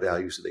 what kind of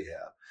values do they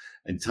have?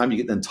 And the time you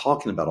get done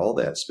talking about all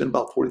that, spend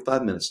about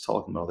 45 minutes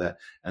talking about that,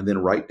 and then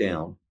write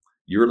down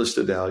your list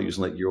of values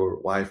and let your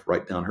wife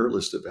write down her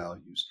list of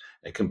values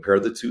and compare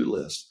the two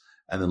lists,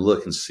 and then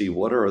look and see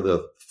what are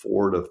the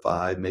 4 to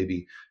 5,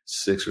 maybe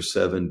 6 or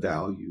 7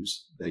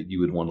 values that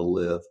you would want to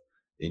live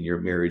in your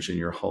marriage, in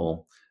your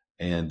home.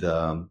 And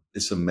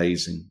it's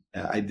amazing.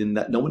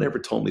 No one ever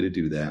told me to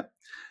do that.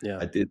 Yeah.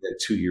 I did that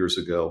 2 years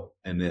ago,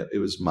 and it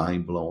was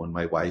mind blowing.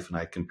 My wife and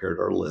I compared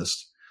our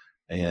list,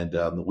 and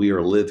we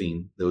are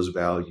living those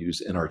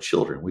values in our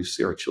children. We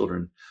see our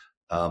children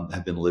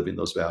have been living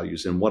those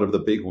values. And one of the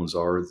big ones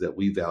are that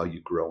we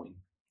value growing.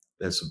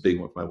 That's a big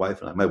one for my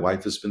wife and I. My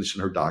wife is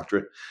finishing her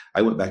doctorate.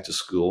 I went back to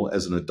school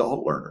as an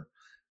adult learner,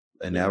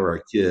 and now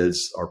our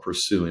kids are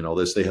pursuing all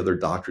this. They have their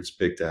doctorates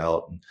picked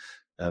out.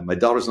 And my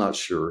daughter's not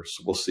sure,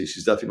 so we'll see.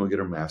 She's definitely going to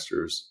get her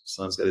master's.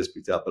 Son's got his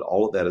picked out, but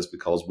all of that is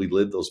because we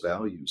live those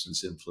values, and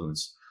it's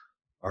influenced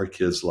our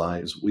kids'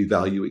 lives. We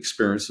value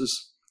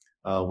experiences.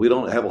 We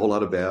don't have a whole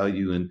lot of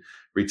value in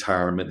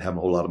retirement, having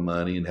a whole lot of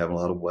money and having a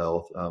lot of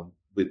wealth.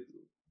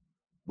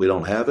 We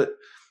don't have it,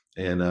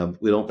 and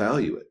we don't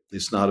value it.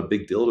 It's not a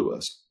big deal to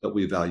us, but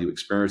we value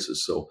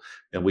experiences.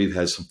 And we've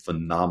had some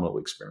phenomenal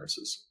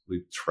experiences.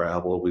 We've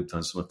traveled, we've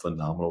done some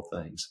phenomenal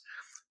things.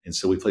 And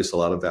so we place a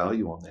lot of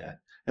value on that.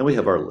 And we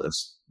have our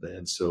list.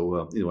 And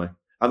so anyway,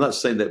 I'm not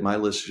saying that my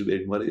list should be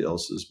anybody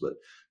else's, but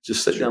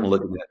just sit down and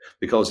look at that,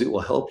 because it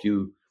will help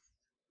you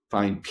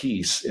find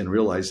peace in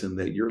realizing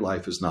that your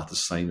life is not the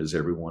same as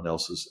everyone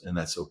else's, and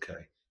that's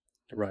okay.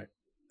 Right.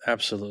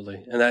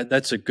 Absolutely. And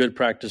that's a good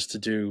practice to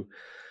do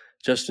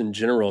just in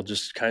general,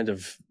 just kind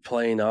of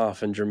playing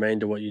off. And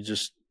germane to what you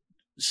just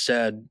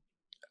said,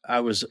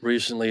 I was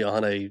recently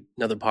on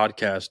another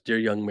podcast, Dear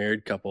Young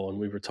Married Couple, and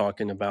we were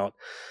talking about,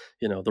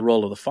 the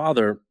role of the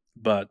father.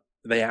 But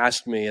they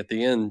asked me at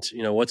the end,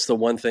 what's the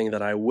one thing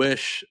that I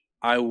wish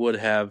I would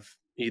have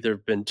either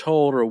been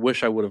told or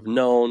wish I would have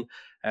known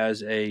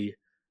as a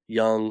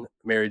young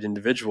married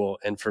individual?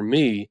 And for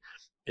me,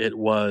 it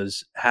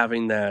was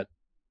having that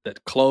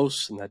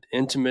close and that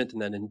intimate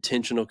and that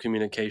intentional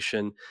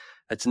communication.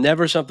 That's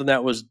never something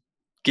that was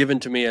given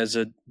to me as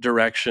a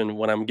direction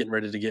when I'm getting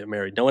ready to get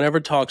married. No one ever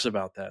talks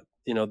about that.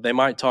 They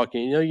might talk,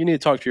 you need to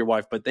talk to your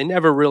wife, but they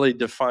never really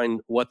define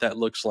what that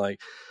looks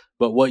like.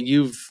 But what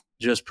you've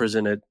just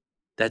presented,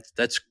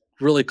 that's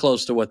really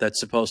close to what that's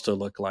supposed to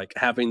look like.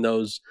 Having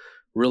those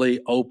really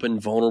open,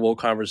 vulnerable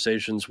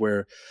conversations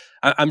where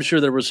I'm sure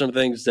there were some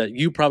things that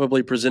you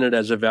probably presented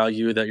as a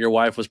value that your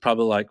wife was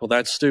probably like, well,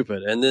 that's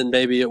stupid. And then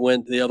maybe it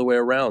went the other way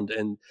around.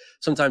 And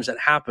sometimes that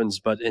happens,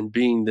 but in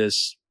being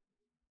this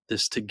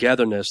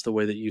togetherness, the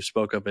way that you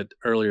spoke of it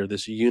earlier,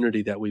 this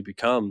unity that we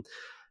become,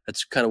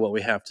 that's kind of what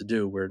we have to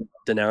do. We're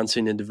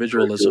denouncing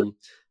individualism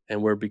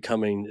and we're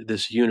becoming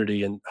this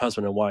unity in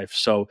husband and wife.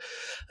 So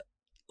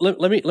let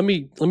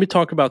me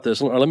talk about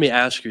this, or let me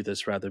ask you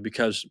this rather,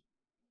 because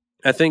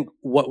I think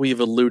what we've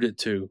alluded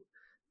to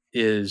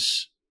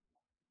is,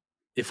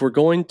 if we're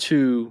going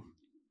to,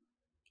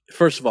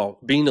 first of all,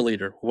 being a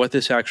leader, what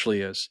this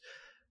actually is.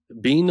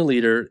 Being a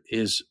leader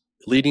is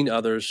leading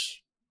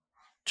others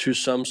to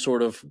some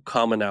sort of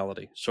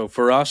commonality. So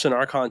for us, in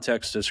our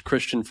context as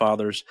Christian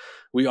fathers,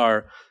 we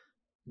are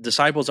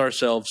disciples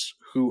ourselves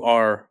who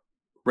are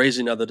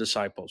raising other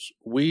disciples.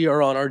 We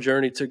are on our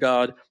journey to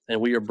God, and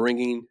we are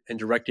bringing and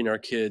directing our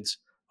kids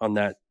on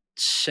that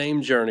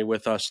same journey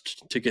with us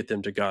to get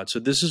them to God. So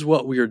this is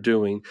what we are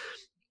doing.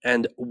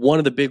 And one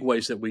of the big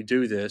ways that we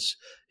do this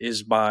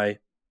is by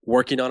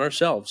working on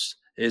ourselves,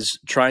 is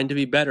trying to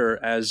be better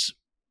as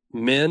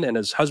men and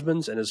as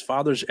husbands and as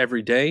fathers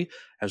every day.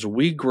 As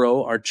we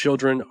grow, our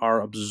children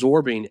are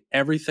absorbing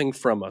everything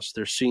from us.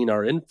 They're seeing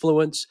our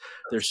influence,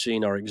 they're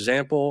seeing our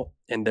example,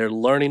 and they're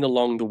learning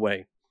along the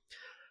way.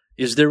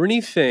 Is there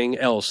anything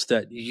else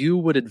that you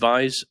would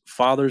advise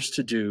fathers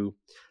to do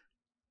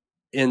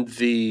in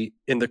the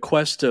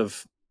quest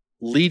of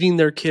leading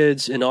their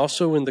kids, and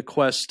also in the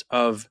quest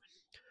of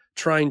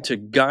trying to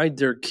guide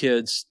their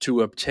kids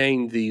to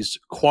obtain these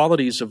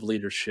qualities of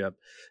leadership?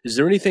 Is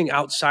there anything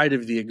outside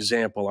of the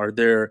example? Are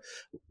there,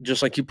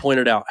 just like you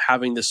pointed out,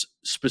 having this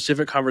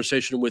specific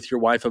conversation with your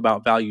wife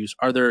about values?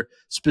 Are there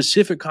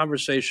specific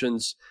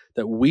conversations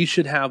that we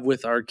should have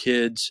with our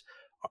kids?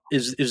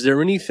 Is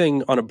there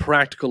anything on a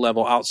practical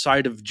level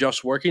outside of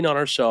just working on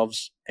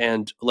ourselves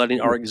and letting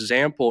our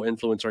example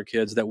influence our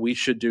kids that we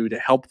should do to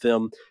help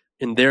them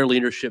in their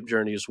leadership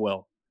journey as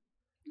well?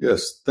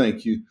 Yes,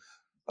 thank you.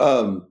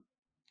 Um,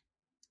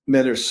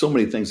 Man, there's so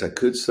many things I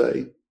could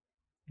say,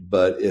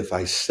 but if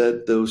I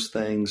said those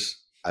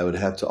things, I would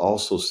have to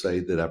also say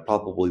that I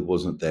probably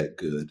wasn't that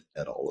good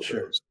at all of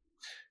Sure. those.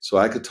 So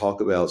I could talk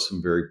about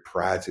some very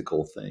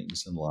practical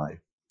things in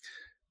life,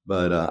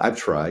 but I've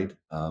tried,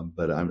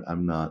 but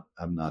I'm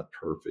not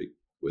perfect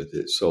with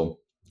it. So,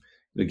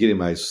 getting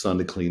my son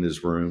to clean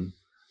his room,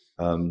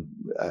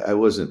 I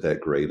wasn't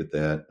that great at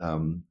that.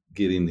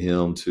 Getting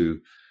him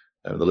to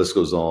the list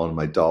goes on.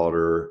 My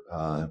daughter,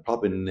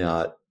 probably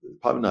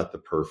not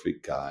the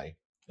perfect guy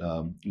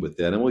with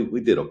that, and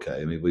we did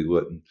okay. I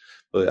mean,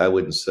 but I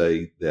wouldn't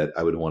say that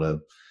I would want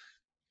to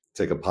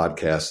take a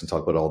podcast and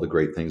talk about all the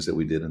great things that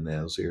we did in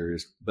those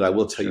areas. But I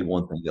will tell you Sure.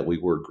 one thing that we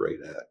were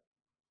great at,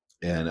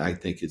 and I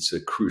think it's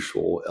a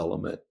crucial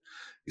element,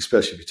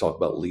 especially if you talk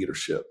about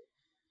leadership,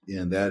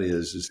 and that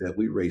is that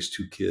we raised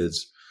two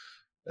kids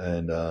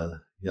and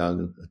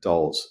young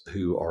adults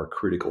who are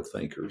critical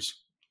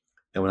thinkers.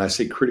 And when I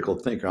say critical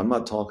thinker, I'm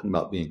not talking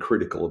about being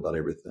critical about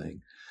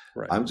everything.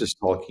 Right. I'm just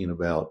talking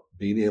about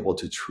being able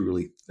to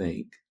truly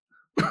think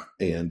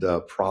and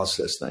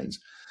process things.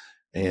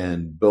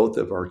 And both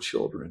of our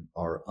children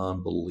are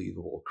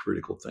unbelievable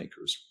critical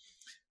thinkers.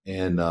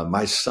 And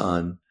my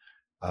son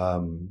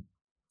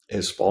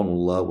has fallen in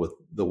love with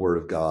the Word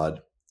of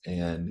God,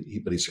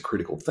 but he's a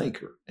critical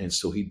thinker, and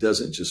so he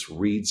doesn't just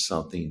read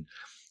something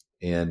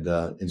and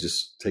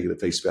just take it at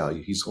face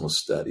value. He's going to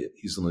study it.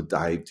 He's going to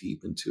dive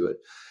deep into it.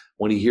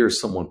 When he hears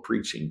someone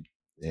preaching,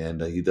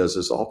 and he does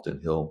this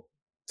often, he'll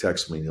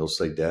text me and he'll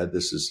say, "Dad,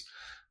 this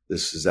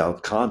is out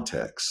of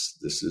context.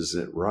 This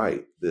isn't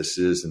right. This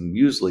is," and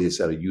usually it's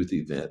at a youth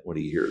event when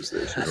he hears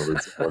this.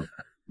 There's one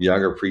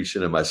younger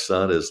preaching, and my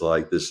son is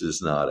like, "This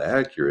is not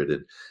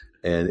accurate,"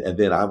 and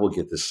then I will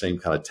get the same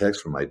kind of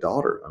text from my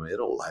daughter. I mean,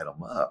 it'll light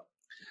them up.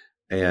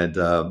 And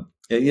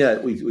yeah,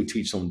 we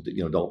teach them,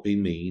 don't be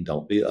mean,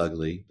 don't be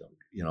ugly.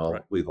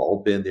 Right. We've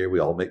all been there. We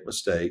all make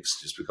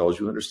mistakes. Just because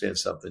you understand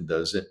something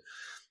doesn't,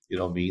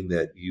 mean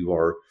that you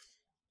are,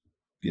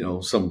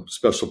 some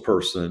special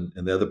person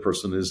and the other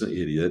person is an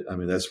idiot. I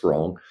mean, that's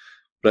wrong.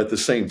 But at the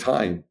same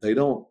time, they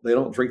don't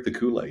drink the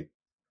Kool-Aid.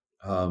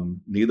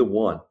 Neither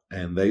one,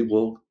 and they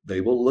will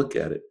look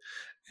at it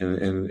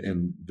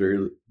and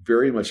very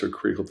very much a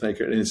critical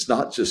thinker. And it's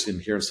not just in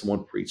hearing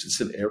someone preach; it's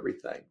in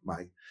everything.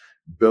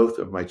 Both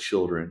of my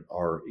children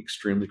are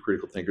extremely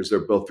critical thinkers. They're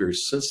both very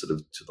sensitive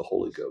to the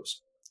Holy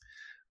Ghost.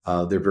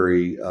 They're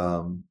very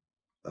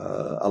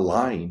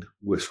aligned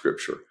with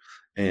Scripture,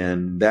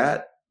 and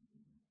that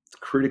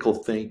critical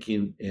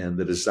thinking and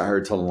the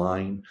desire to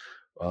align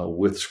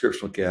with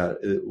Scripture,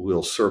 it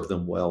will serve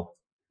them well.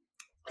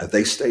 If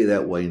they stay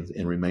that way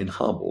and remain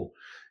humble,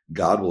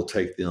 God will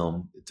take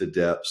them to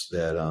depths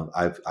that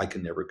I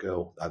can never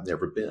go. I've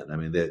never been. I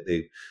mean,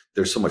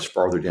 they're so much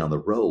farther down the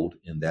road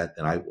in that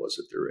than I was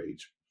at their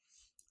age,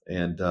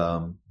 and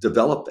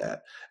develop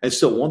that. And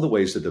so, one of the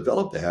ways to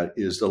develop that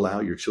is to allow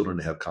your children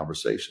to have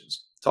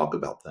conversations, talk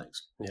about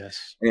things.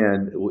 Yes.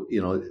 And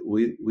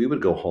we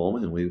would go home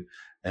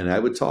and I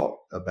would talk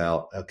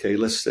about, okay,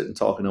 let's sit and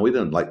talk. We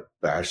didn't like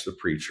bash the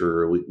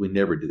preacher. We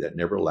never did that.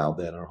 Never allowed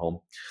that in our home.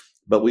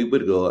 But we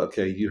would go,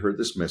 okay, you heard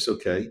this message.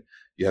 Okay,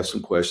 you have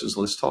some questions.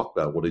 Let's talk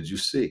about it. What did you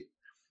see?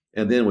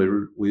 And then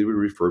we would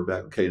refer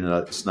back. Okay, no,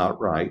 it's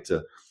not right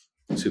to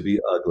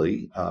be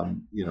ugly.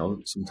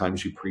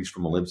 Sometimes you preach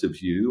from a limited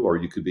view, or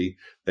you could be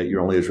that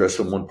you're only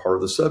addressing one part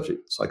of the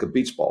subject. It's like a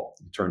beach ball.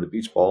 You turn the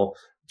beach ball,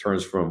 it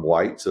turns from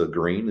white to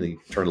green, and you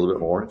turn a little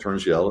bit more, it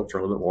turns yellow,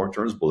 turn a little bit more, it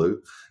turns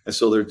blue. And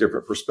so there are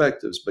different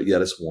perspectives, but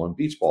yet it's one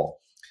beach ball.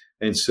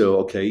 And so,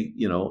 okay,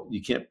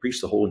 you can't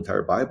preach the whole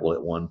entire Bible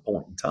at one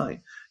point in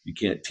time. You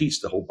can't teach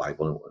the whole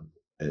Bible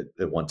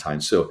at one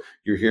time. So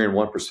you're hearing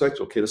one perspective.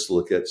 Okay, let's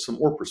look at some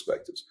more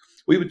perspectives.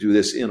 We would do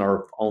this in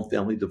our own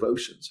family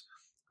devotions.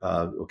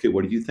 Okay,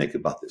 what do you think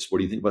about this? What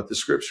do you think about the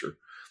Scripture?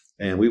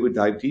 And we would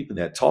dive deep in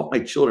that. Taught my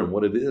children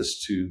what it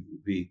is to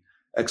be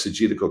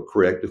exegetical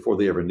correct before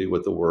they ever knew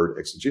what the word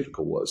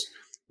exegetical was.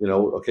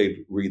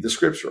 Okay, read the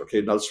Scripture.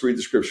 Okay, now let's read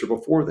the Scripture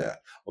before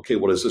that. Okay,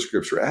 what is the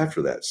Scripture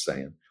after that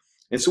saying?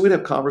 And so we'd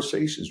have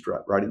conversations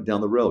riding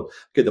down the road.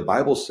 Okay, the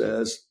Bible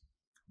says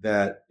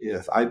that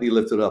if I be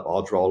lifted up,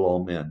 I'll draw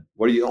all men.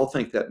 What do you all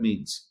think that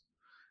means?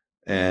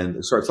 And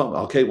it starts talking,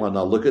 okay, well,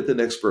 now look at the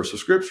next verse of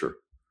scripture.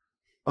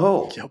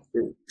 Oh, Yep.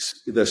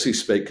 thus he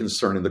spake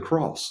concerning the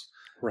cross.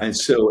 Right. And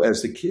so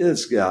as the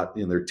kids got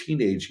in their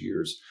teenage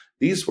years,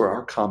 these were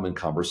our common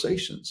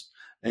conversations.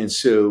 And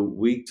so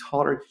we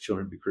taught our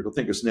children to be critical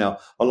thinkers. Now,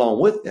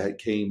 along with that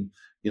came,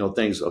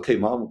 things, okay,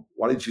 Mom,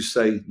 why did you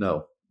say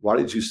no? Why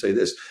did you say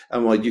this?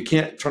 And I'm like, you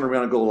can't turn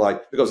around and go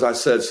like, because I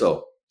said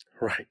so,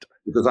 Right.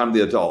 because I'm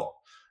the adult.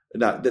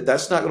 Now,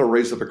 that's not going to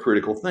raise up a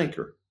critical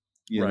thinker,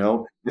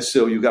 Right. And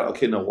so you got,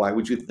 okay, now, why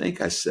would you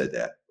think I said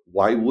that?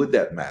 Why would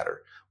that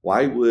matter?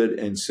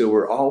 And so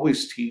we're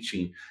always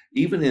teaching,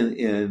 even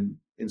in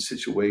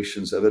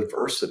situations of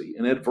adversity.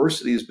 And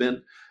adversity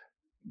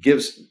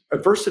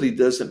adversity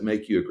doesn't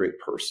make you a great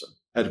person.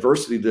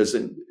 Adversity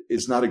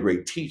is not a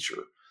great teacher.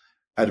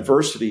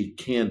 Adversity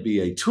can be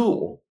a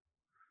tool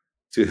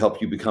to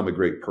help you become a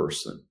great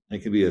person.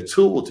 It can be a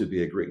tool to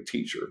be a great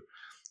teacher,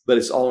 but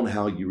it's all in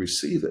how you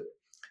receive it.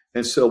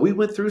 And so we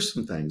went through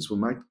some things when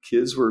my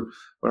kids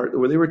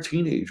when they were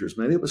teenagers,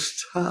 man, it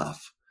was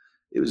tough.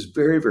 It was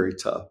very, very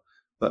tough.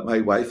 But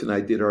my wife and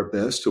I did our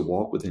best to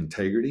walk with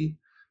integrity,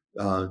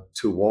 to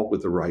walk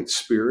with the right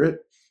spirit.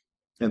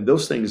 And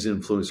those things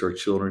influence our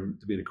children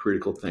to be a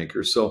critical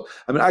thinker. So,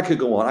 I mean, I could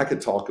go on. I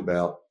could talk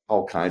about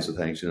all kinds of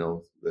things, the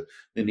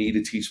need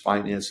to teach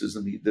finances,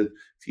 the need to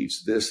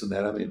teach this and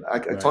that. I mean, I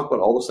talk about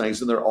all those things,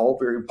 and they're all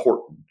very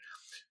important.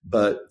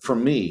 But for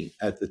me,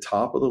 at the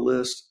top of the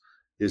list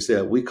is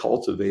that we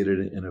cultivated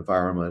an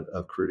environment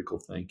of critical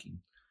thinking.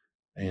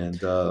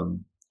 And no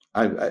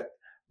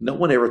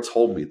one ever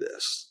told me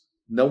this.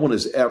 No one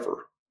has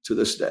ever, to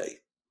this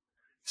day,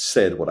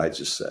 said what I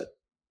just said.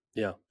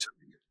 Yeah.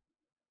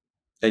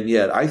 And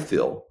yet I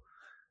feel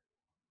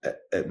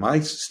at my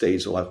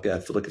stage of life, I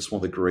feel like it's one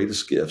of the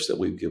greatest gifts that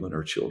we've given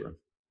our children.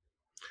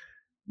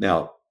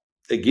 Now,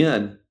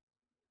 again,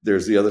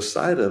 there's the other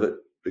side of it,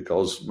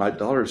 because my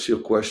daughter,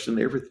 she'll question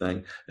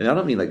everything. And I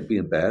don't mean like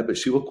being bad, but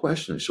she will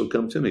question it. She'll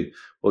come to me,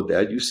 well,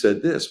 Dad, you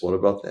said this. What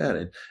about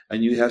that?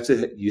 And you have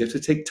to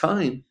take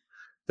time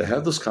to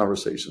have those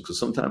conversations, because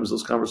sometimes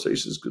those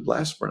conversations could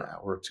last for an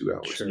hour or 2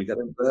 hours. Sure. And you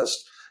got to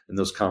invest in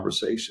those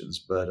conversations.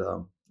 But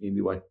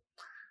anyway,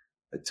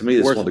 to me,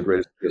 it's one of the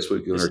greatest gifts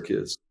we've given our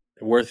kids.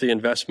 Worth the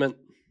investment?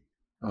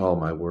 Oh,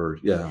 my word.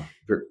 Yeah,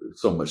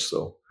 so much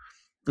so.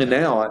 And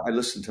now I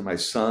listen to my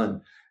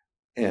son,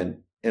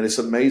 and it's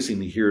amazing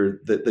to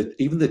hear that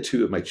even the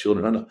two of my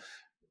children, I know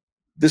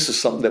this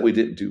is something that we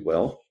didn't do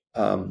well.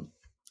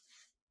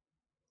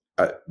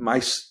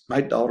 My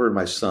daughter and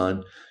my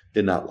son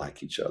did not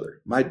like each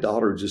other. My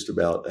daughter just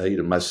about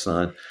hated my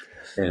son.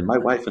 And my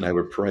wife and I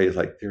would pray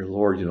like, dear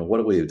Lord, what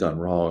do we have done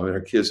wrong? I mean,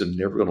 our kids are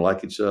never going to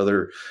like each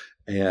other.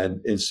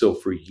 And so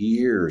for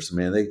years,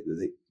 man,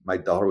 my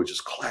daughter would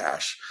just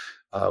clash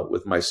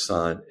with my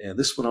son. And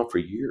this went on for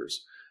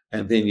years.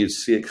 And then you'd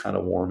see it kind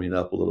of warming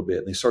up a little bit.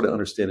 And they started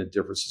understanding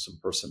differences in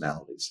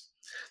personalities.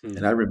 Mm-hmm.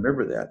 And I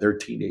remember that. They're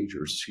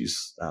teenagers.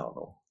 She's, I don't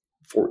know,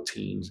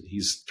 14.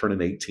 He's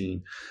turning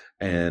 18.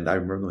 And I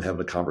remember them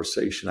having a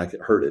conversation. I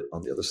could heard it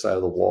on the other side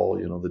of the wall,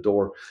 the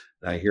door.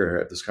 And I hear her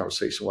have this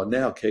conversation. Well,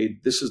 now,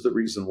 Cade, this is the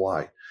reason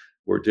why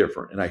we're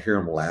different. And I hear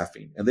them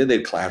laughing. And then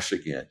they'd clash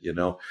again,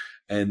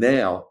 And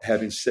now,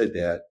 having said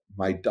that,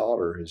 my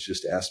daughter has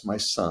just asked my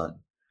son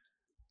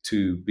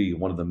to be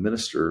one of the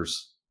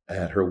ministers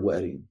at her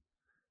wedding.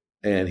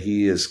 And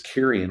he is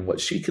carrying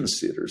what she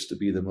considers to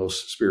be the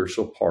most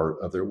spiritual part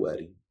of their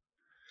wedding.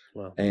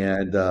 Wow.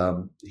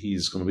 And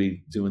he's going to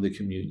be doing the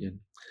communion.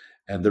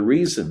 And the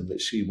reason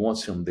that she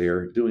wants him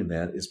there doing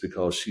that is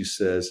because she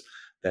says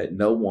that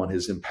no one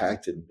has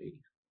impacted me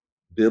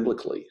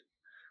biblically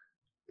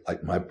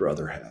like my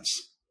brother has.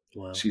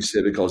 Wow. She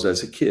said, because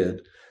as a kid,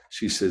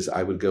 she says,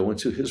 I would go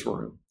into his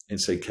room and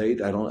say,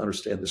 Kate, I don't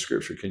understand the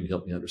scripture. Can you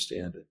help me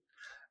understand it?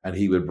 And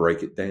he would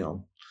break it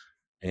down.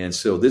 And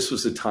so this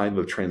was a time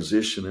of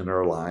transition in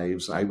our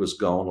lives. I was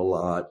gone a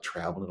lot,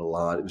 traveling a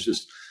lot. It was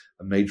just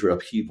a major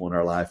upheaval in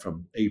our life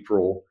from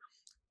April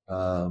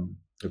of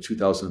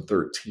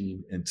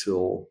 2013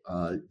 until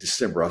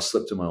December. I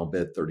slept in my own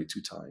bed 32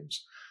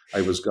 times.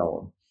 I was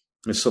gone.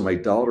 And so my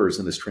daughter is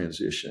in this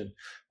transition.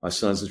 My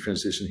son's in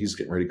transition. He's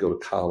getting ready to go to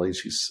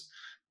college. He's,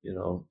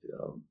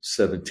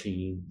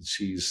 17.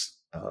 She's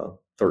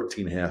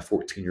 13 and a half,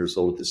 14 years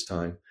old at this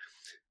time.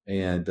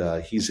 And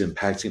he's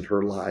impacting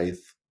her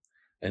life.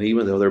 And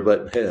even though they're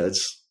butting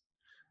heads,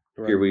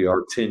 right, here we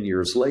are 10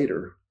 years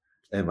later,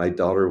 and my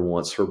daughter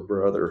wants her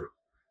brother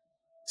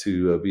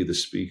to be the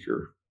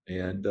speaker.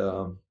 And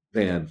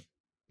man,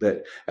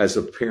 that as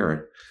a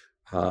parent,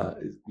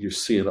 you're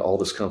seeing all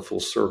this come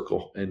full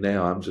circle. And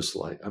now I'm just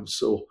like, I'm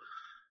so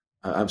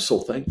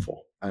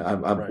thankful.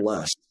 I'm right,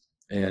 blessed.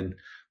 And,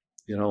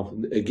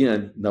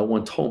 again, no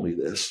one told me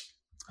this.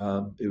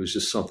 It was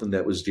just something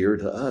that was dear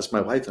to us.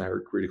 My wife and I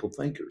are critical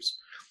thinkers.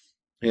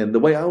 And the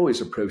way I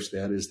always approach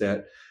that is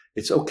that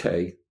it's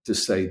okay to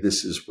say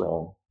this is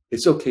wrong.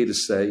 It's okay to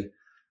say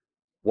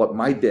what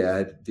my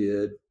dad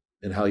did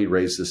and how he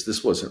raised us,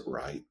 this wasn't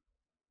right.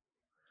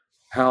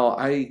 how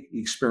I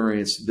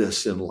experienced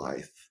this in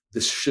life.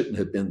 This shouldn't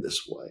have been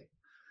this way.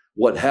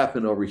 What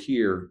happened over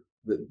here,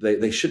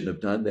 they shouldn't have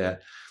done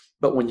that.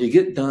 But when you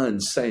get done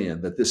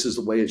saying that this is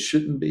the way it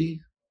shouldn't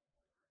be,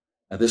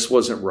 and this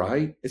wasn't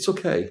right, it's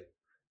okay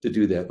to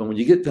do that. But when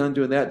you get done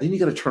doing that, then you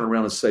got to turn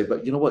around and say,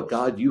 but you know what,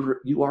 God,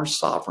 you are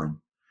sovereign.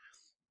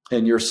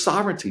 And your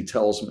sovereignty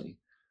tells me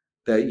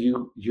that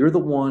you're the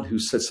one who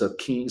sets up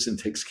kings and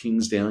takes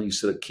kings down. You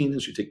set up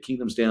kingdoms, you take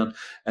kingdoms down.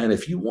 And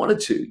if you wanted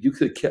to, you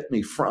could have kept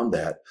me from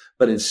that.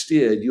 But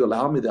instead, you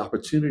allow me the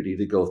opportunity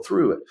to go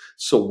through it.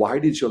 So why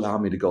did you allow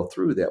me to go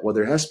through that? Well,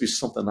 there has to be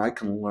something I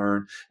can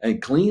learn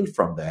and glean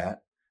from that,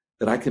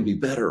 that I can be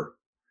better,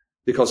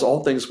 because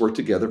all things work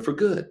together for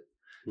good.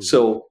 Mm-hmm.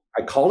 So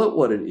I call it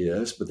what it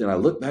is, but then I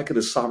look back at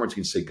his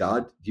sovereignty and say,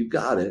 God, you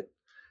got it.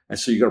 And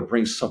so you're going to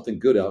bring something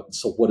good out. And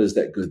so what is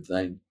that good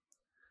thing?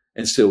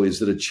 And so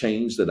is it a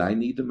change that I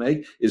need to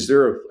make? Is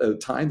there a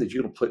time that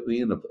you're going to put me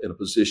in a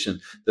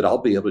position that I'll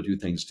be able to do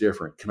things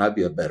different? Can I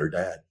be a better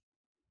dad?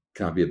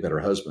 Can I be a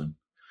better husband?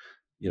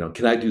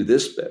 Can I do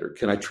this better?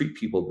 Can I treat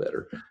people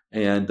better?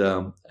 And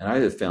I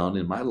have found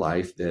in my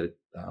life that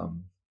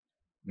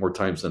more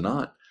times than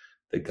not,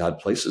 that God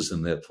places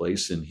in that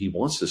place, and he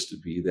wants us to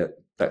be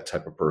that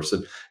type of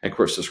person. And of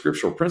course, the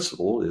scriptural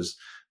principle is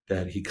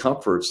that he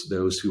comforts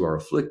those who are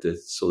afflicted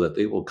so that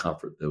they will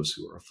comfort those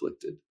who are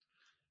afflicted.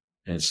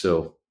 And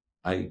so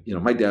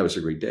my dad was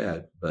a great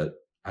dad, but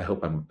I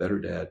hope I'm a better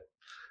dad.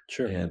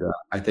 Sure. And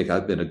I think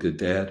I've been a good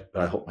dad,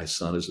 but I hope my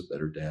son is a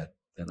better dad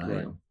than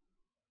I am.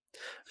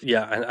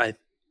 Yeah. And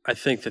I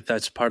think that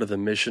that's part of the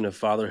mission of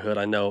fatherhood.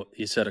 I know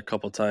you said a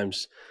couple of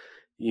times,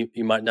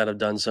 you might not have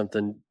done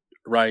something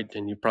right,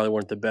 and you probably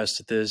weren't the best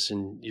at this.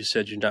 And you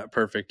said you're not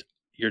perfect.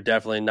 You're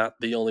definitely not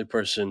the only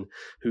person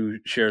who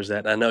shares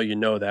that. I know you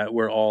know that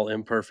we're all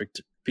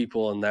imperfect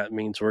people, and that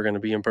means we're going to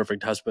be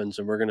imperfect husbands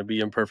and we're going to be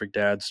imperfect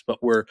dads, but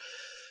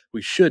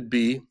we should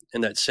be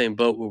in that same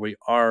boat where we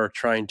are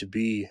trying to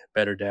be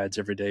better dads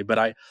every day. But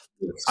I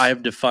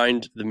have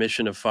defined the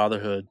mission of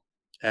fatherhood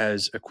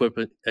as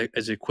equipping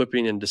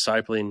and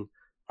discipling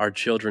our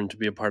children to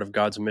be a part of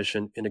God's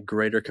mission in a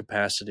greater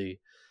capacity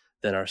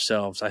than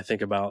ourselves. I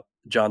think about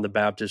John the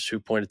Baptist, who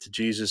pointed to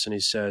Jesus and he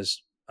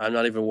says, I'm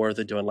not even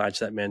worthy to unlatch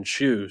that man's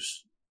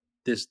shoes.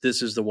 This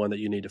is the one that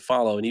you need to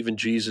follow. And even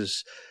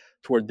Jesus,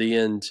 toward the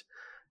end,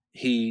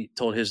 he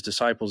told his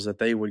disciples that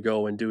they would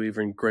go and do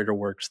even greater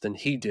works than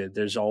he did.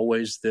 There's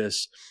always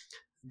this,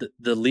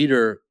 the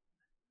leader,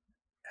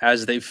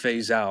 as they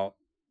phase out,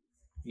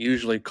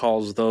 usually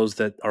calls those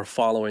that are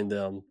following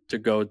them to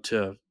go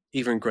to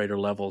even greater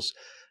levels.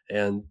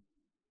 And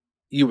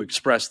you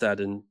express that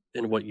in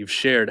what you've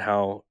shared,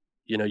 how,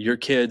 your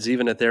kids,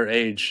 even at their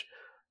age,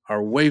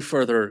 are way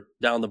further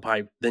down the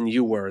pipe than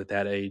you were at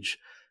that age.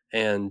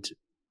 And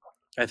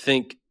I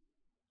think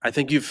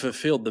you've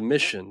fulfilled the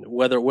mission,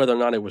 whether or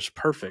not it was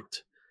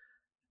perfect.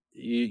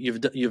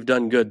 You've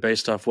done good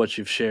based off what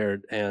you've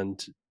shared,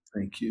 and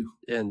thank you.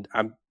 And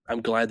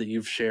I'm glad that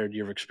you've shared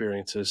your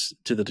experiences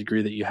to the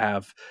degree that you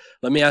have.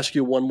 Let me ask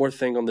you one more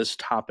thing on this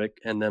topic,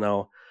 and then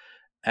I'll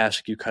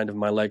ask you kind of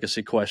my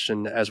legacy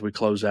question as we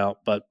close out.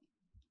 But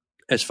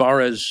as far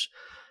as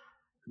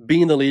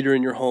being the leader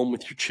in your home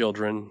with your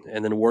children,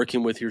 and then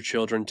working with your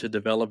children to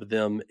develop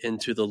them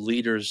into the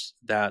leaders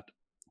that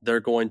they're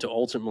going to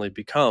ultimately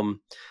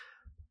become,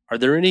 are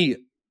there any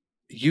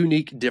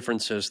unique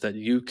differences that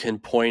you can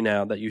point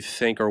out that you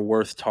think are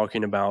worth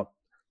talking about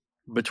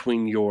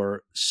between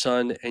your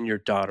son and your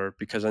daughter?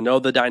 Because I know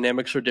the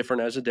dynamics are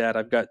different as a dad.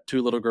 I've got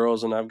 2 little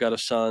girls and I've got a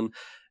son.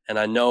 And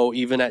I know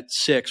even at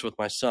 6 with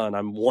my son,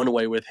 I'm one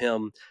way with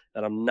him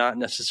that I'm not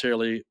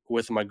necessarily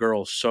with my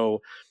girls.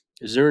 So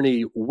is there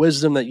any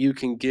wisdom that you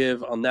can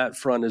give on that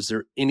front? Is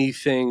there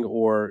anything,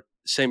 or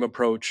same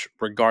approach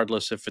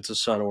regardless if it's a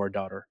son or a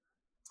daughter?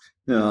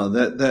 No,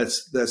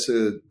 that's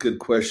a good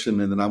question,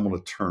 and then I'm going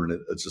to turn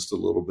it just a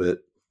little bit.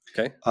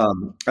 Okay.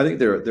 I think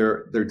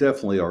there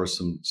definitely are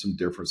some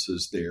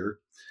differences there,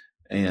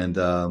 and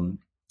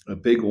a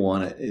big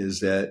one is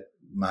that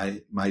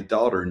my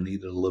daughter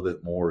needed a little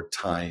bit more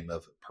time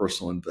of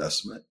personal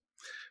investment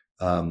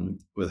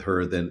with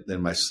her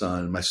than my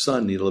son. My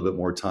son needed a little bit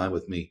more time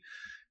with me,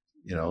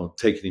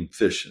 taking him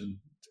fishing,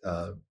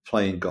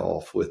 playing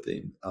golf with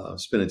him,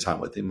 spending time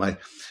with him.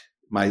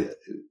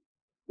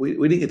 We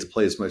didn't get to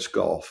play as much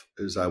golf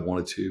as I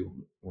wanted to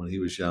when he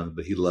was young,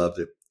 but he loved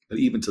it. But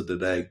even to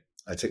today,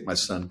 I take my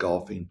son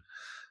golfing.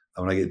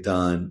 When I get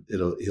done,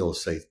 he'll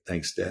say,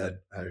 "Thanks, Dad.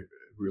 I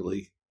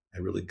really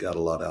got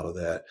a lot out of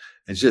that."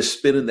 And just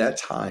spending that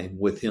time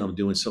with him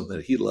doing something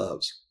that he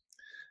loves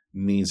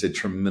means a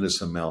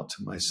tremendous amount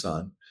to my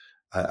son.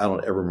 I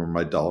don't ever remember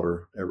my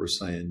daughter ever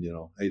saying,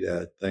 "Hey,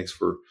 Dad, thanks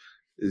for."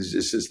 It's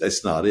just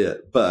that's not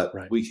it. But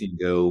right. We can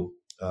go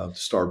to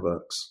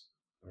Starbucks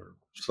or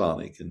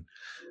Sonic, and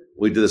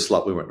we did this a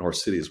lot. We went to North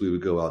City, as we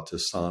would go out to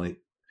Sonic,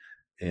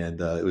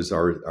 and it was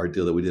our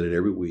deal that we did it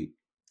every week,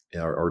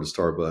 or to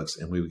Starbucks,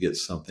 and we would get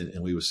something,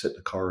 and we would sit in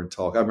the car and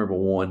talk. I remember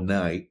one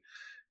night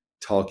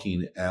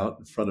talking out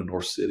in front of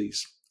North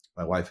Cities.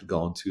 My wife had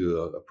gone to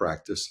a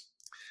practice,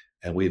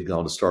 And we had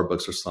gone to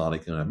Starbucks or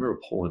Sonic. And I remember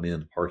pulling in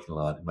the parking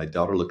lot, and my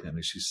daughter looked at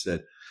me. She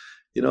said,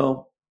 you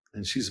know,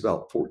 and she's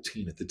about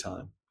 14 at the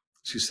time.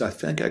 She said, I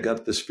think I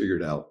got this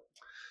figured out.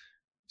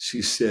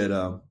 She said,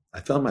 I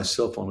found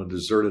myself on a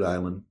deserted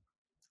island.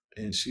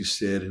 And she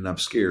said, and I'm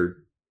scared.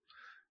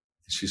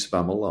 And she said,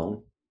 I'm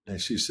alone. And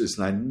she says,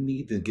 and I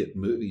need to get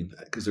moving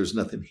because there's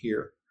nothing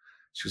here.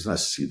 She goes, and I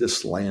see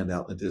this land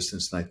out in the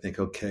distance, and I think,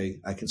 okay,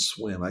 I can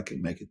swim. I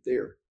can make it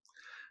there.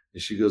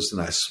 And she goes,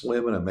 and I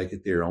swim and I make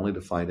it there only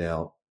to find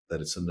out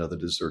that it's another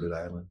deserted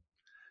island.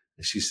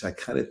 And she said, I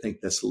kind of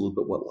think that's a little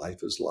bit what life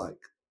is like.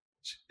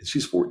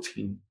 She's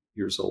 14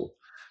 years old.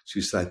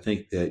 She said, I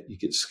think that you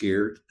get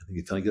scared and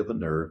you think of a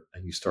nerve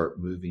and you start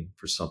moving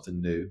for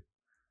something new,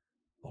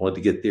 only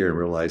to get there and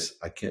realize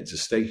I can't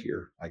just stay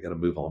here. I got to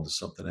move on to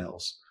something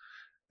else.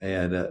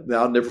 And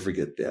I'll never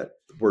forget that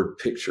word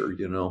picture,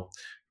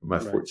 from my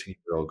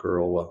 14-year-old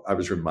girl. Well, I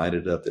was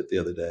reminded of it the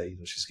other day.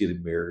 She's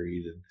getting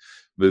married and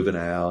moving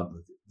out.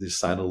 They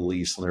signed a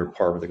lease on their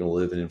apartment they're going to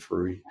live in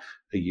for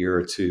a year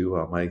or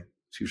two. My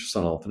future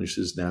son-in-law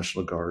finishes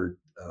National Guard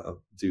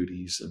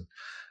duties.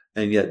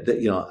 And yet,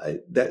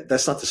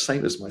 that's not the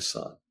same as my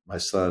son. My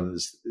son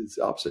is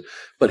the opposite.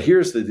 But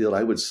here's the deal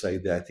I would say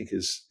that I think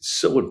is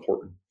so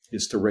important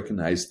is to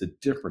recognize the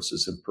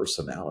differences in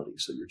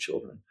personalities of your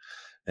children.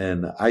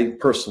 And I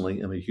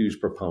personally am a huge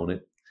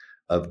proponent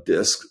of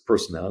DISC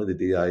personality,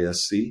 the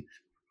DISC.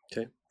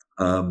 Okay.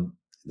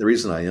 The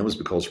reason I am is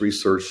because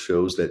research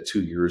shows that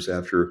 2 years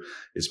after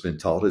it's been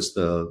taught, it's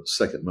the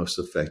second most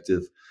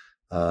effective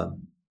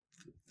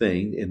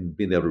thing in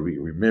being able to be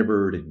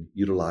remembered and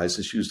utilized.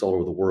 It's used all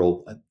over the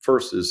world.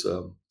 First is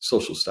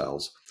social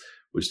styles,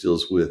 which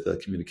deals with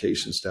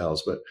communication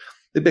styles. But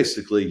they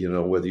basically,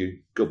 whether you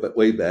go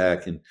way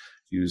back and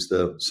use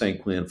the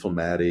sanguine,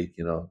 phlegmatic,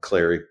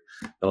 cleric,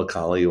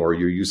 melancholy, or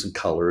you're using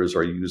colors,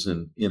 or you're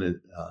using the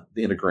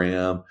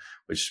Enneagram,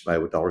 which my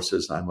daughter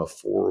says I'm a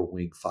 4,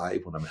 wing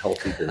 5 when I'm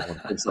healthy, but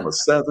when I'm a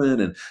 7,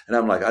 and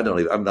I'm like, I don't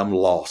even, I'm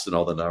lost in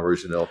all the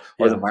numbers,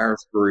 or the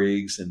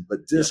Myers-Briggs,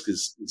 but DISC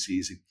is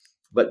easy.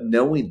 But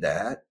knowing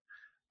that,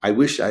 I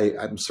wish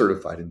I'm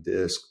certified in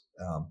DISC.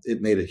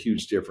 It made a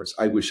huge difference.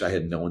 I wish I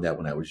had known that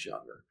when I was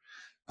younger,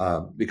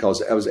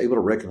 because I was able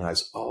to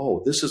recognize,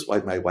 this is why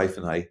my wife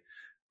and I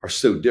are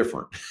so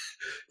different.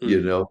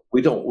 We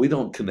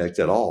don't connect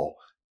at all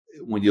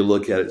when you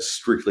look at it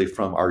strictly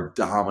from our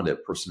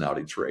dominant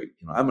personality trait.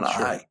 I'm an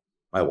I.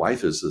 My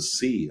wife is a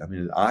C. I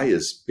mean, an I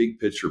is big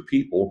picture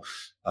people.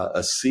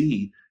 A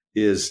C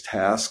is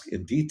task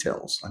and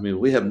details. I mean,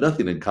 we have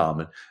nothing in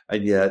common,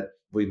 and yet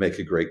we make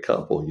a great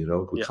couple.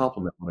 We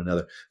complement one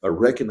another. But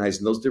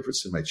recognizing those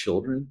differences in my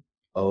children,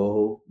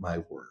 oh my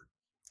word.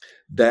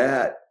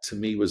 That to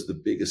me was the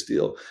biggest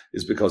deal,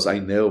 is because I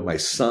know my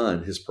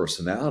son, his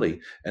personality,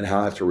 and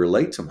how I have to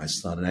relate to my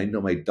son. And I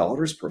know my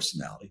daughter's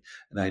personality,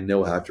 and I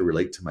know how I have to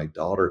relate to my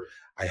daughter.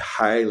 I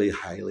highly,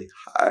 highly,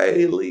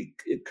 highly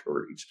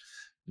encourage.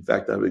 In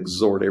fact, I would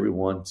exhort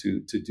everyone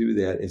to do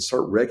that and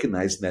start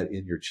recognizing that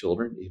in your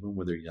children, even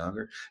when they're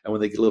younger. And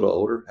when they get a little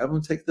older, have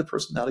them take the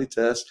personality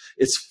test.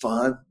 It's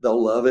fun.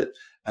 They'll love it.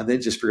 And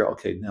then just figure out,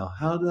 okay, now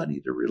how do I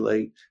need to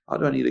relate? How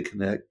do I need to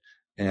connect?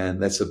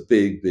 And that's a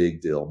big,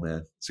 big deal,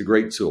 man. It's a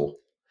great tool.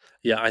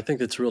 Yeah, I think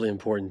that's really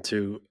important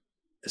too,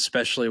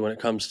 especially when it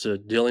comes to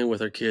dealing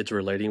with our kids,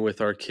 relating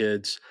with our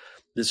kids.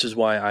 This is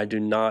why I do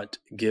not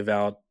give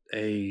out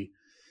a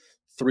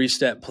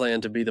 3-step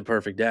plan to be the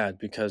perfect dad,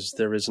 because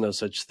there is no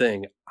such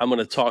thing. I'm going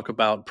to talk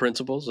about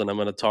principles and I'm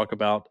going to talk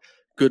about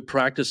good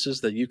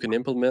practices that you can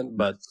implement,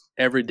 but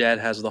every dad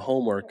has the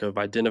homework of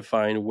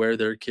identifying where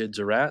their kids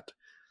are at,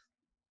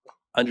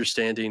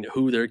 understanding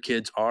who their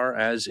kids are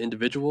as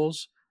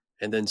individuals,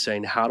 and then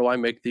saying, how do I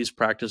make these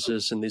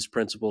practices and these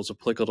principles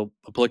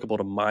applicable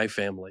to my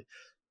family?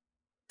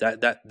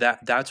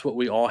 That's what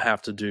we all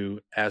have to do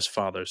as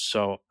fathers.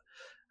 So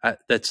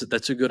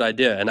that's a good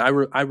idea. And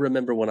I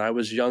remember when I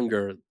was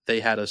younger,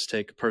 they had us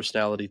take a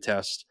personality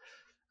test,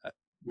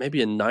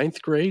 maybe in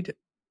 9th grade.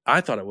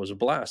 I thought it was a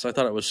blast. I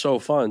thought it was so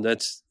fun.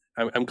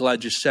 I'm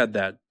glad you said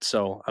that.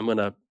 So I'm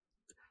gonna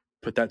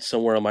put that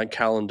somewhere on my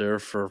calendar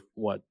for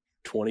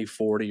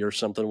 2040 or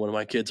something, when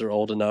my kids are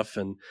old enough,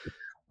 and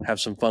have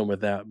some fun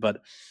with that.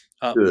 But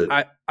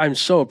I'm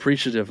so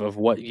appreciative of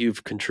what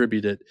you've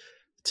contributed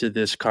to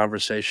this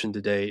conversation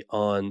today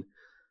on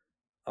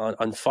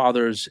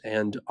fathers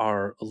and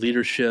our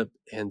leadership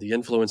and the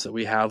influence that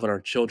we have on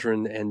our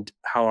children, and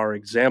how our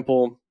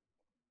example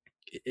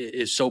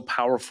is so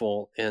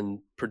powerful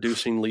in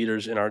producing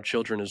leaders in our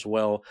children as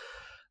well.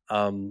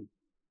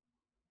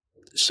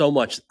 So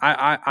much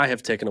I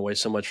have taken away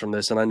so much from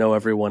this, and I know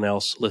everyone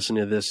else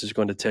listening to this is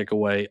going to take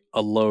away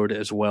a load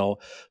as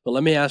well. But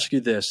let me ask you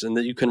this, and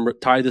that you can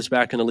tie this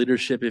back into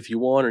leadership if you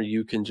want, or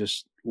you can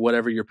just,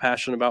 whatever you're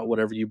passionate about,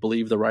 whatever you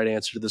believe the right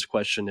answer to this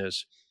question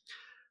is.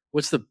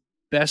 What's the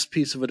best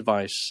piece of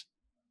advice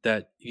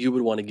that you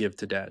would want to give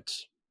to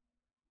dads?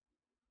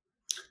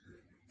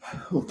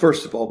 Well,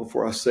 first of all,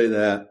 before I say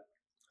that,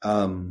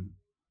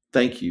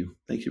 thank you.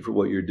 Thank you for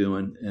what you're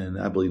doing. And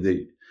I believe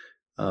that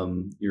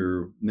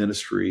Your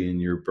ministry and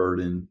your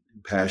burden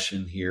and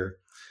passion here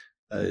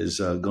is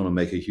going to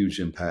make a huge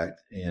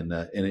impact, and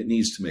it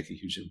needs to make a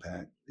huge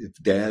impact. If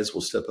dads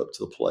will step up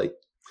to the plate,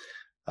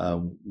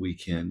 we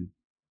can,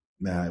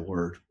 my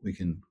word, we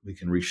can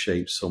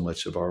reshape so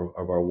much of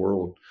our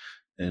world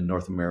in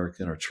North America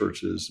and our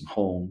churches and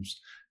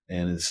homes.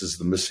 And this is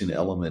the missing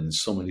element in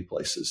so many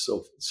places.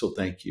 So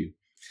thank you.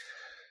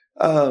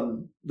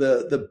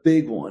 The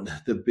big one,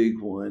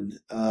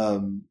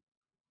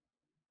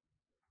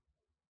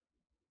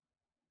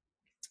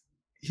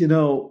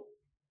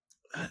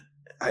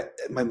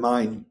 my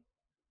mind,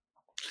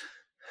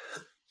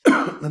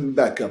 let me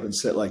back up and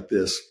say it like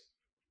this.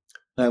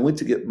 When I went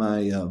to get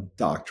my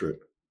doctorate,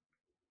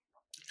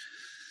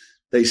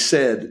 they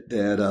said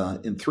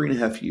that in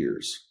 3.5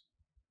 years,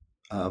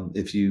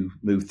 if you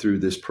move through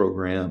this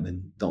program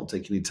and don't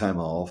take any time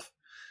off,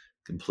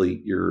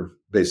 complete your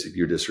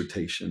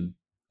dissertation.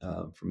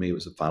 For me, it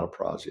was a final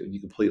project. And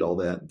you complete all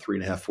that in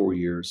 3.5, 4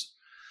 years,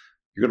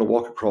 you're going to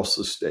walk across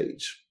the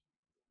stage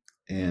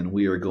and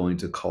we are going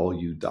to call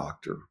you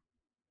doctor.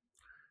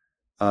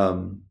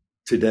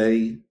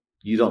 Today,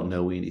 you don't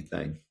know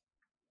anything.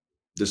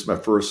 This is my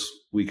first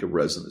week of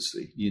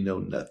residency. You know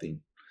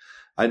nothing.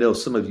 I know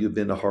some of you have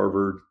been to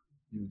Harvard,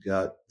 you've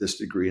got this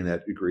degree and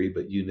that degree,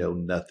 but you know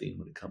nothing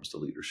when it comes to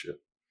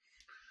leadership.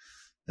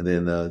 And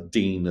then the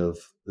dean of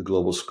the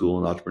Global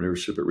School and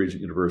Entrepreneurship at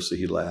Regent University,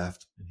 he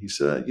laughed and he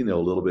said, a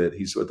little bit.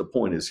 He said, the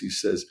point is, he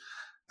says,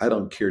 I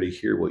don't care to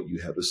hear what you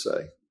have to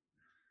say.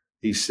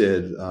 He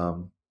said,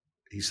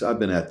 I've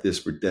been at this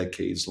for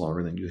decades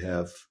longer than you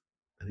have.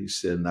 And he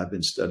said, and I've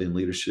been studying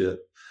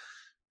leadership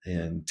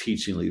and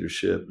teaching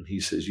leadership. And he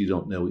says, you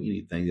don't know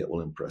anything that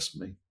will impress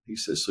me. He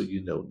says, so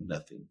you know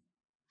nothing.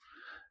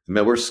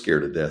 Man, we're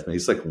scared to death, man.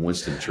 He's like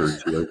Winston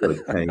Churchill, got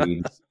a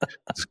cane,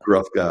 this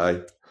gruff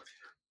guy.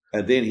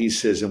 And then he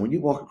says, and when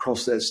you walk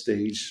across that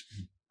stage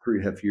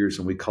 3.5 years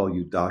and we call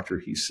you doctor,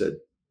 he said,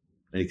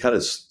 and he kind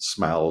of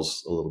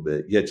smiles a little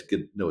bit. You have to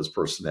get know his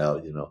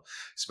personality,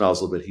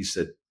 smiles a little bit. He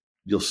said,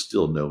 you'll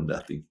still know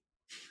nothing.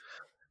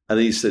 And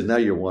then he said, now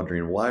you're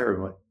wondering, why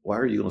are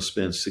you going to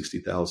spend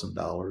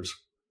 $60,000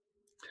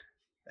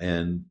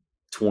 and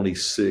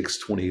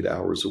 28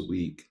 hours a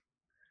week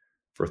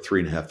for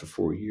 3.5 to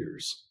 4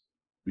 years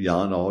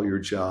beyond all your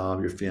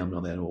job, your family,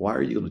 all that? And why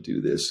are you going to do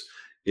this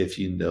if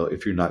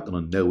you're not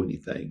going to know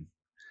anything?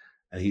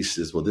 And he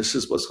says, well, this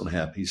is what's going to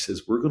happen. He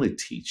says, we're going to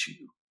teach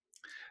you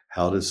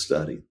how to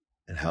study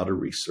and how to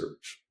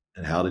research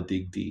and how to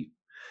dig deep.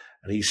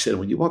 And he said,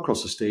 when you walk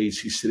across the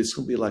stage, he said, it's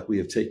going to be like we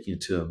have taken you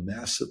to a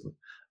massive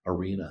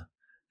arena.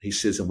 He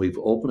says, and we've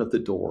opened up the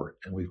door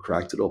and we've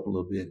cracked it open a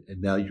little bit.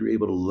 And now you're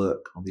able to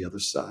look on the other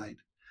side.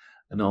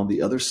 And on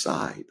the other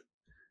side,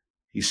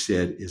 he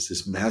said, is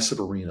this massive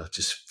arena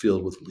just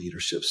filled with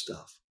leadership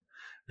stuff.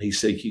 And he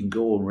said, you can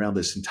go around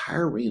this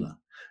entire arena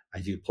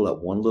and you can pull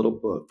out one little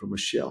book from a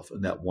shelf.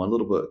 And that one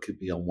little book could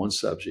be on one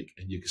subject.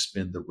 And you can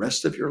spend the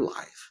rest of your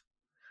life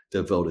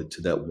devoted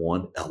to that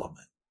one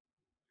element.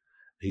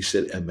 He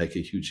said, and make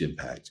a huge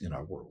impact in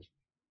our world.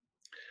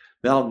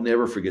 Now, I'll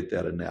never forget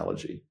that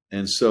analogy.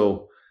 And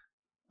so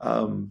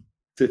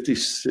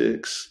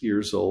 56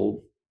 years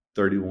old,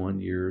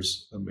 31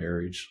 years of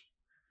marriage,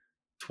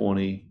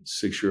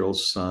 26-year-old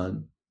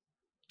son,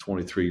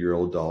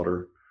 23-year-old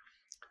daughter.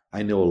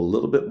 I know a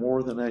little bit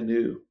more than I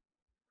knew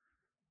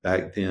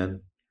back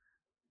then,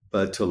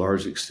 but to a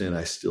large extent,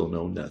 I still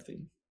know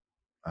nothing.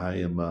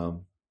 I'm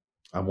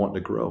wanting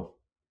to grow.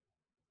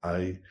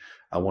 I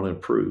want to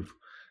improve.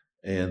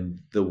 And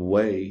the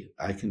way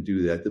I can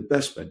do that, the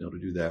best way I know to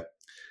do that,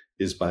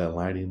 is by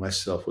aligning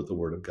myself with the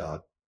Word of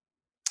God.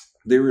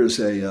 There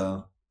is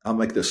I'll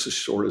make this as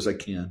short as I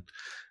can.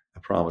 I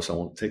promise I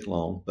won't take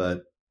long,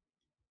 but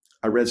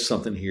I read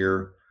something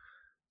here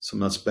some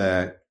months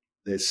back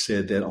that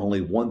said that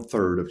only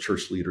 1/3 of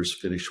church leaders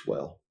finish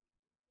well.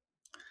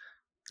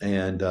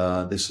 And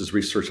this is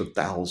research of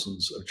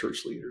thousands of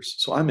church leaders.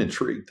 So I'm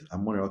intrigued.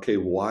 I'm wondering, okay,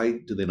 why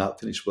do they not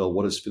finish well?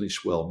 What does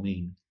finish well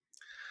mean?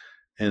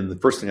 And the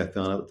first thing I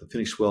found out, the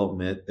finish well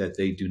meant that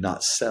they do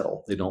not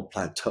settle. They don't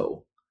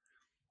plateau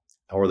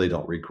or they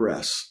don't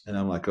regress. And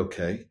I'm like,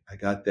 okay, I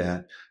got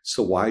that.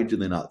 So why do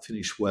they not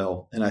finish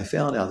well? And I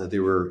found out that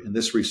in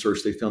this research,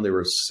 they found there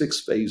were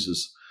 6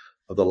 phases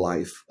of the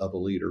life of a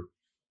leader.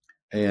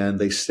 And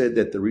they said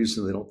that the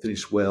reason they don't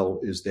finish well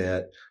is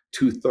that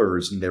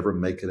 2/3 never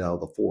make it out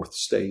of the 4th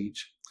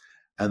stage.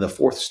 And the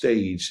 4th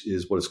stage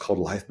is what is called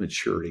life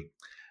maturity.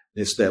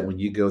 It's that when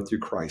you go through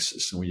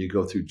crisis and when you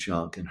go through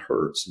junk and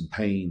hurts and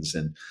pains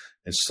and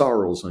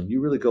sorrows, and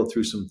you really go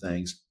through some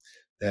things,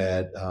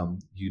 that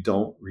you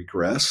don't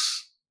regress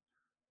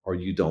or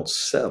you don't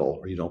settle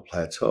or you don't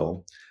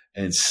plateau.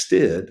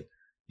 Instead,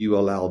 you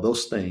allow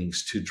those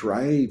things to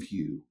drive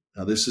you.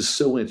 Now, this is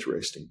so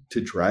interesting, to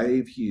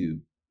drive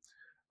you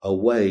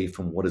away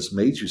from what has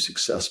made you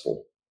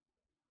successful.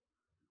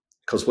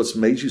 Because what's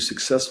made you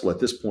successful at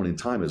this point in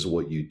time is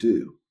what you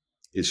do.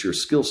 It's your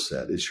skill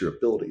set, it's your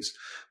abilities.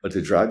 But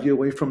to drive you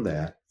away from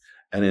that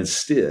and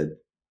instead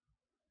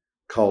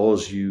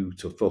cause you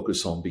to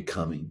focus on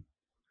becoming.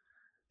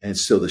 And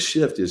so the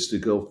shift is to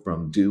go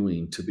from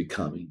doing to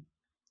becoming.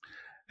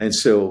 And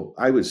so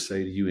I would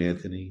say to you,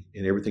 Anthony,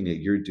 and everything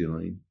that you're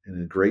doing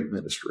in a great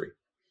ministry,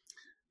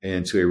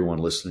 and to everyone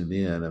listening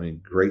in, I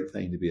mean, great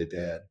thing to be a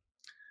dad.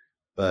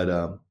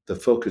 But the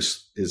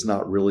focus is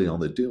not really on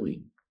the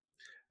doing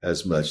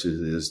as much as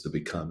it is the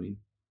becoming.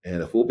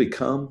 And if we'll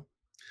become,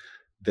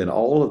 then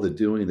all of the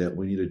doing that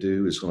we need to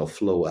do is going to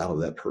flow out of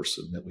that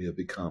person that we have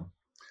become.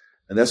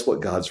 And that's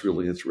what God's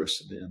really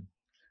interested in.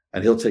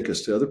 And he'll take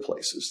us to other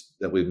places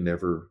that we've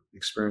never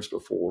experienced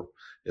before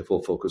if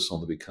we'll focus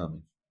on the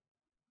becoming.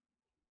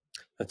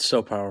 That's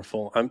so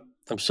powerful.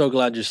 I'm so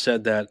glad you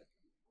said that.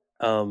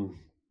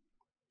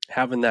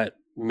 Having that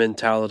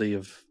mentality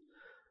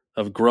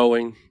of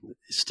growing,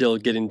 still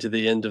getting to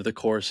the end of the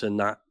course and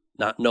not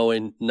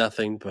knowing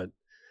nothing, but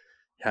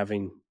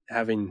having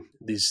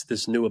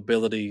this new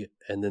ability,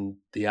 and then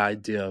the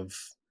idea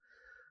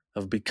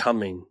of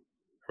becoming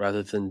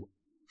rather than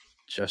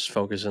just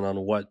focusing on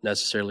what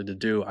necessarily to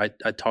do. I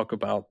talk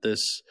about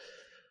this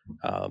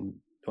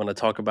when I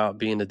talk about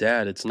being a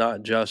dad. It's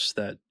not just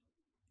that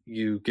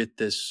you get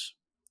this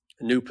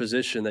new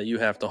position that you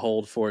have to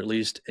hold for at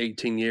least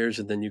 18 years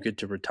and then you get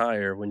to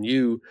retire. When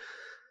you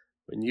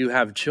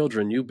have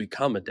children, you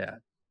become a dad.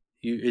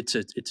 It's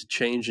a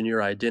change in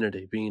your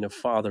identity. Being a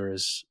father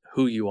is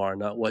who you are,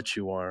 not what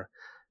you are.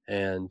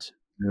 And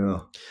yeah,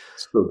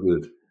 so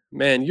good.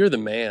 Man, you're the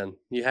man.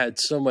 You had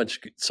so much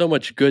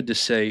good to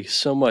say,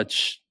 so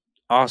much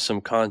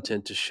awesome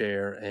content to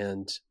share,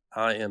 and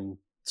I am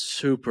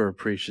super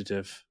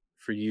appreciative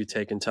for you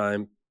taking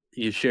time.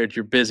 You shared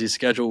your busy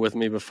schedule with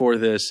me before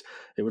this.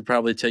 It would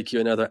probably take you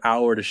another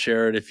hour to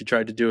share it if you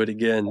tried to do it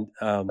again.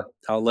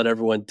 I'll let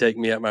everyone take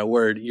me at my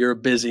word. You're a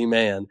busy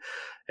man,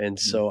 and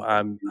so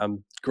I'm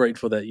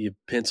grateful that you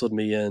penciled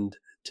me in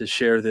to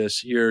share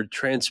this. Your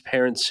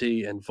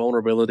transparency and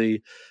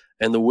vulnerability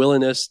and the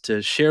willingness to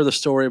share the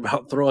story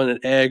about throwing an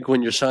egg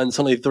when your son's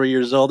only 3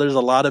 years old. There's a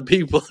lot of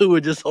people who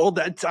would just hold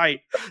that tight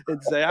and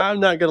say,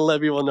 I'm not going to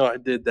let people know I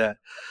did that.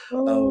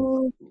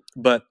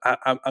 But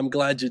I'm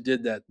glad you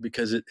did that,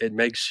 because it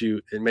makes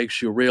you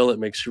real, it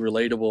makes you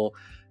relatable,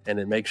 and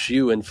it makes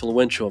you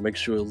influential. It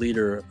makes you a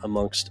leader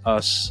amongst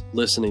us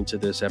listening to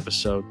this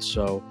episode.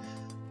 So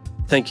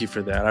thank you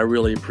for that. I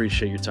really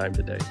appreciate your time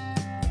today.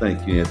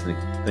 Thank you, Anthony.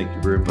 Thank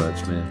you very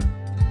much, man.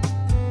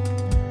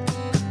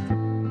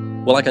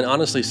 Well, I can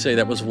honestly say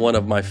that was one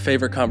of my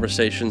favorite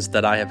conversations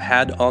that I have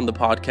had on the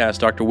podcast.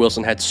 Dr.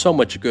 Wilson had so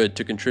much good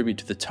to contribute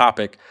to the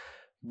topic,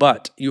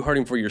 but you heard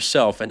him for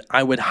yourself, and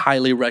I would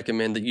highly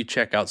recommend that you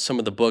check out some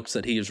of the books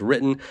that he has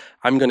written.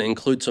 I'm going to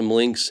include some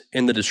links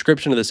in the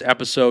description of this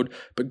episode,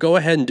 but go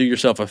ahead and do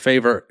yourself a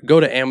favor. Go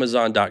to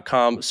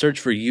Amazon.com,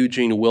 search for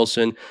Eugene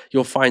Wilson.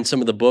 You'll find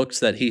some of the books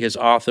that he has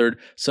authored,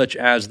 such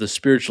as The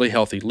Spiritually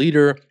Healthy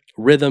Leader,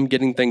 Rhythm,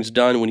 Getting Things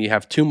Done When You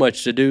Have Too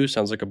Much to Do.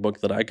 Sounds like a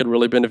book that I could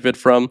really benefit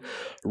from.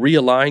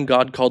 Realign,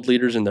 God Called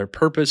Leaders in Their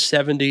Purpose.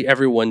 70,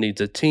 Everyone Needs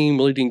a Team.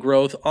 Leading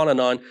Growth, on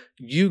and on.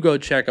 You go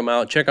check them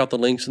out. Check out the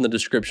links in the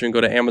description.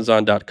 Go to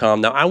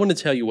Amazon.com. Now, I want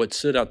to tell you what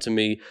stood out to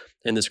me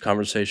in this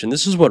conversation.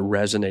 This is what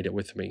resonated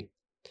with me.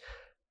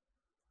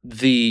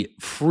 The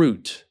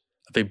fruit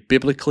of a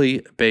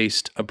biblically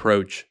based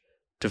approach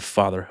to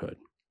fatherhood.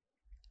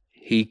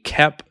 He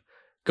kept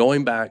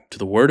going back to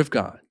the Word of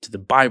God, to the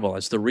Bible,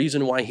 as the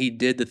reason why he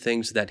did the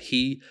things that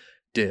he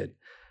did.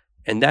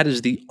 And that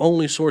is the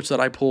only source that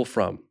I pull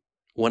from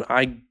when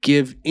I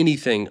give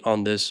anything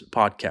on this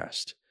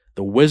podcast.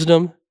 The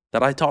wisdom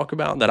that I talk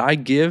about, that I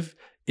give,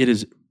 it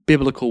is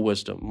biblical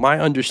wisdom. My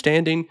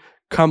understanding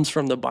comes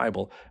from the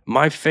Bible.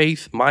 My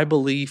faith, my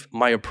belief,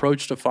 my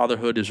approach to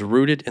fatherhood is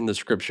rooted in the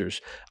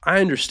Scriptures. I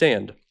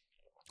understand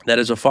that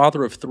as a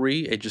father of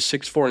 3, ages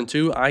 6, 4, and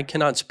 2, I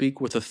cannot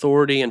speak with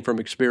authority and from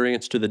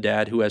experience to the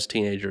dad who has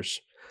teenagers.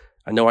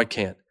 I know I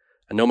can't.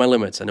 I know my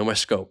limits. I know my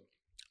scope.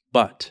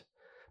 But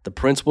the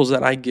principles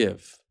that I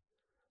give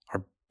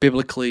are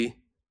biblically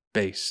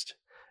based.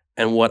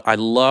 And what I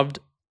loved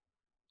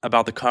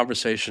about the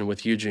conversation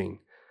with Eugene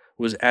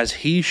was as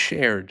he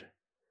shared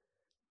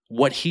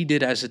what he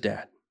did as a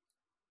dad,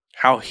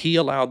 how he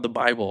allowed the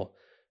Bible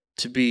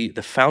to be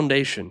the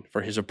foundation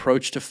for his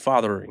approach to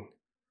fathering.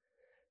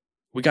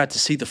 We got to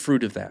see the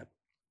fruit of that.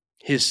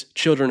 His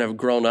children have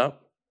grown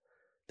up.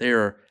 They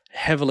are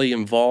heavily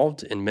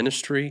involved in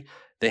ministry.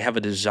 They have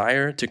a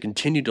desire to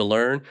continue to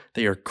learn.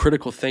 They are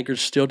critical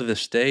thinkers still to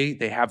this day.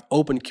 They have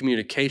open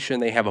communication.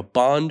 They have a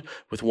bond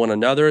with one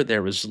another.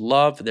 There is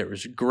love. There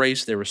is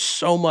grace. There is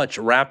so much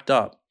wrapped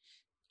up.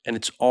 And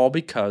it's all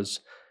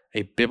because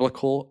a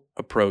biblical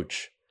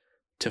approach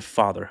to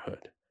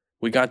fatherhood.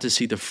 We got to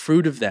see the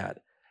fruit of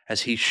that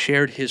as he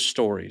shared his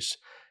stories.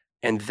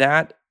 And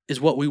that is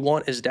what we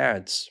want as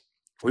dads.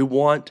 We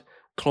want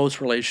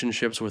close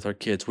relationships with our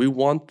kids. We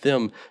want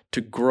them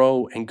to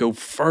grow and go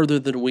further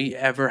than we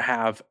ever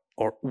have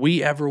or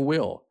we ever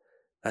will.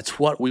 That's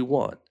what we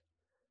want.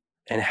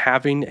 And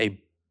having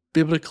a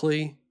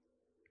biblically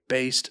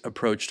based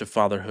approach to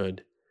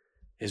fatherhood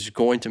is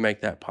going to make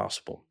that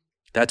possible.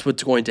 That's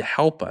what's going to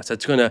help us.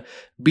 That's going to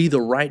be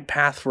the right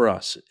path for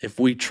us if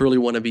we truly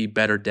want to be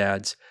better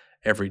dads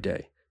every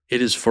day.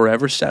 It is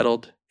forever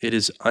settled. It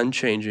is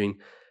unchanging.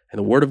 And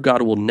the Word of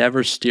God will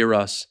never steer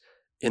us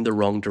in the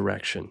wrong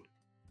direction.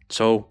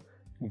 So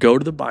go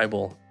to the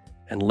Bible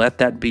and let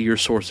that be your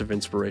source of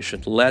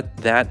inspiration. Let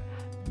that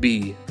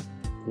be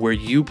where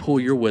you pull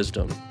your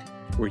wisdom,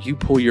 where you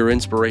pull your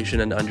inspiration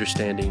and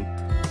understanding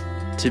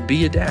to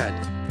be a dad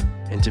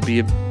and to be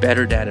a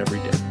better dad every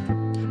day.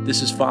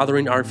 This is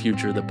Fathering Our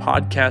Future, the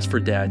podcast for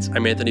dads.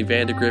 I'm Anthony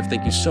Vandegrift.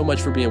 Thank you so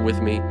much for being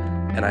with me,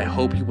 and I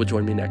hope you will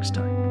join me next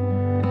time.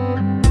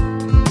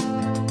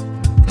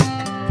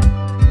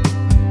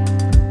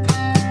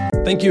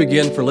 Thank you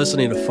again for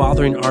listening to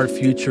Fathering Our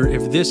Future.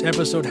 If this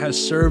episode has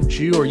served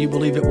you or you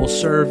believe it will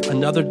serve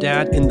another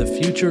dad in the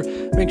future,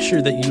 make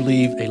sure that you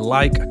leave a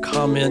like, a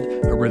comment,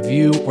 a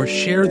review, or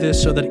share this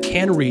so that it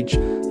can reach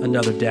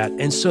another dad.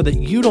 And so that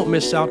you don't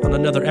miss out on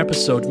another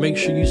episode, make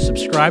sure you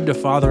subscribe to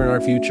Fathering Our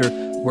Future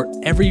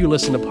wherever you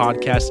listen to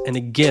podcasts. And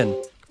again,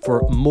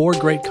 for more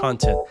great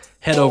content,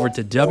 head over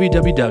to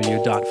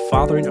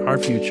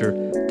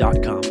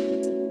www.fatheringourfuture.com.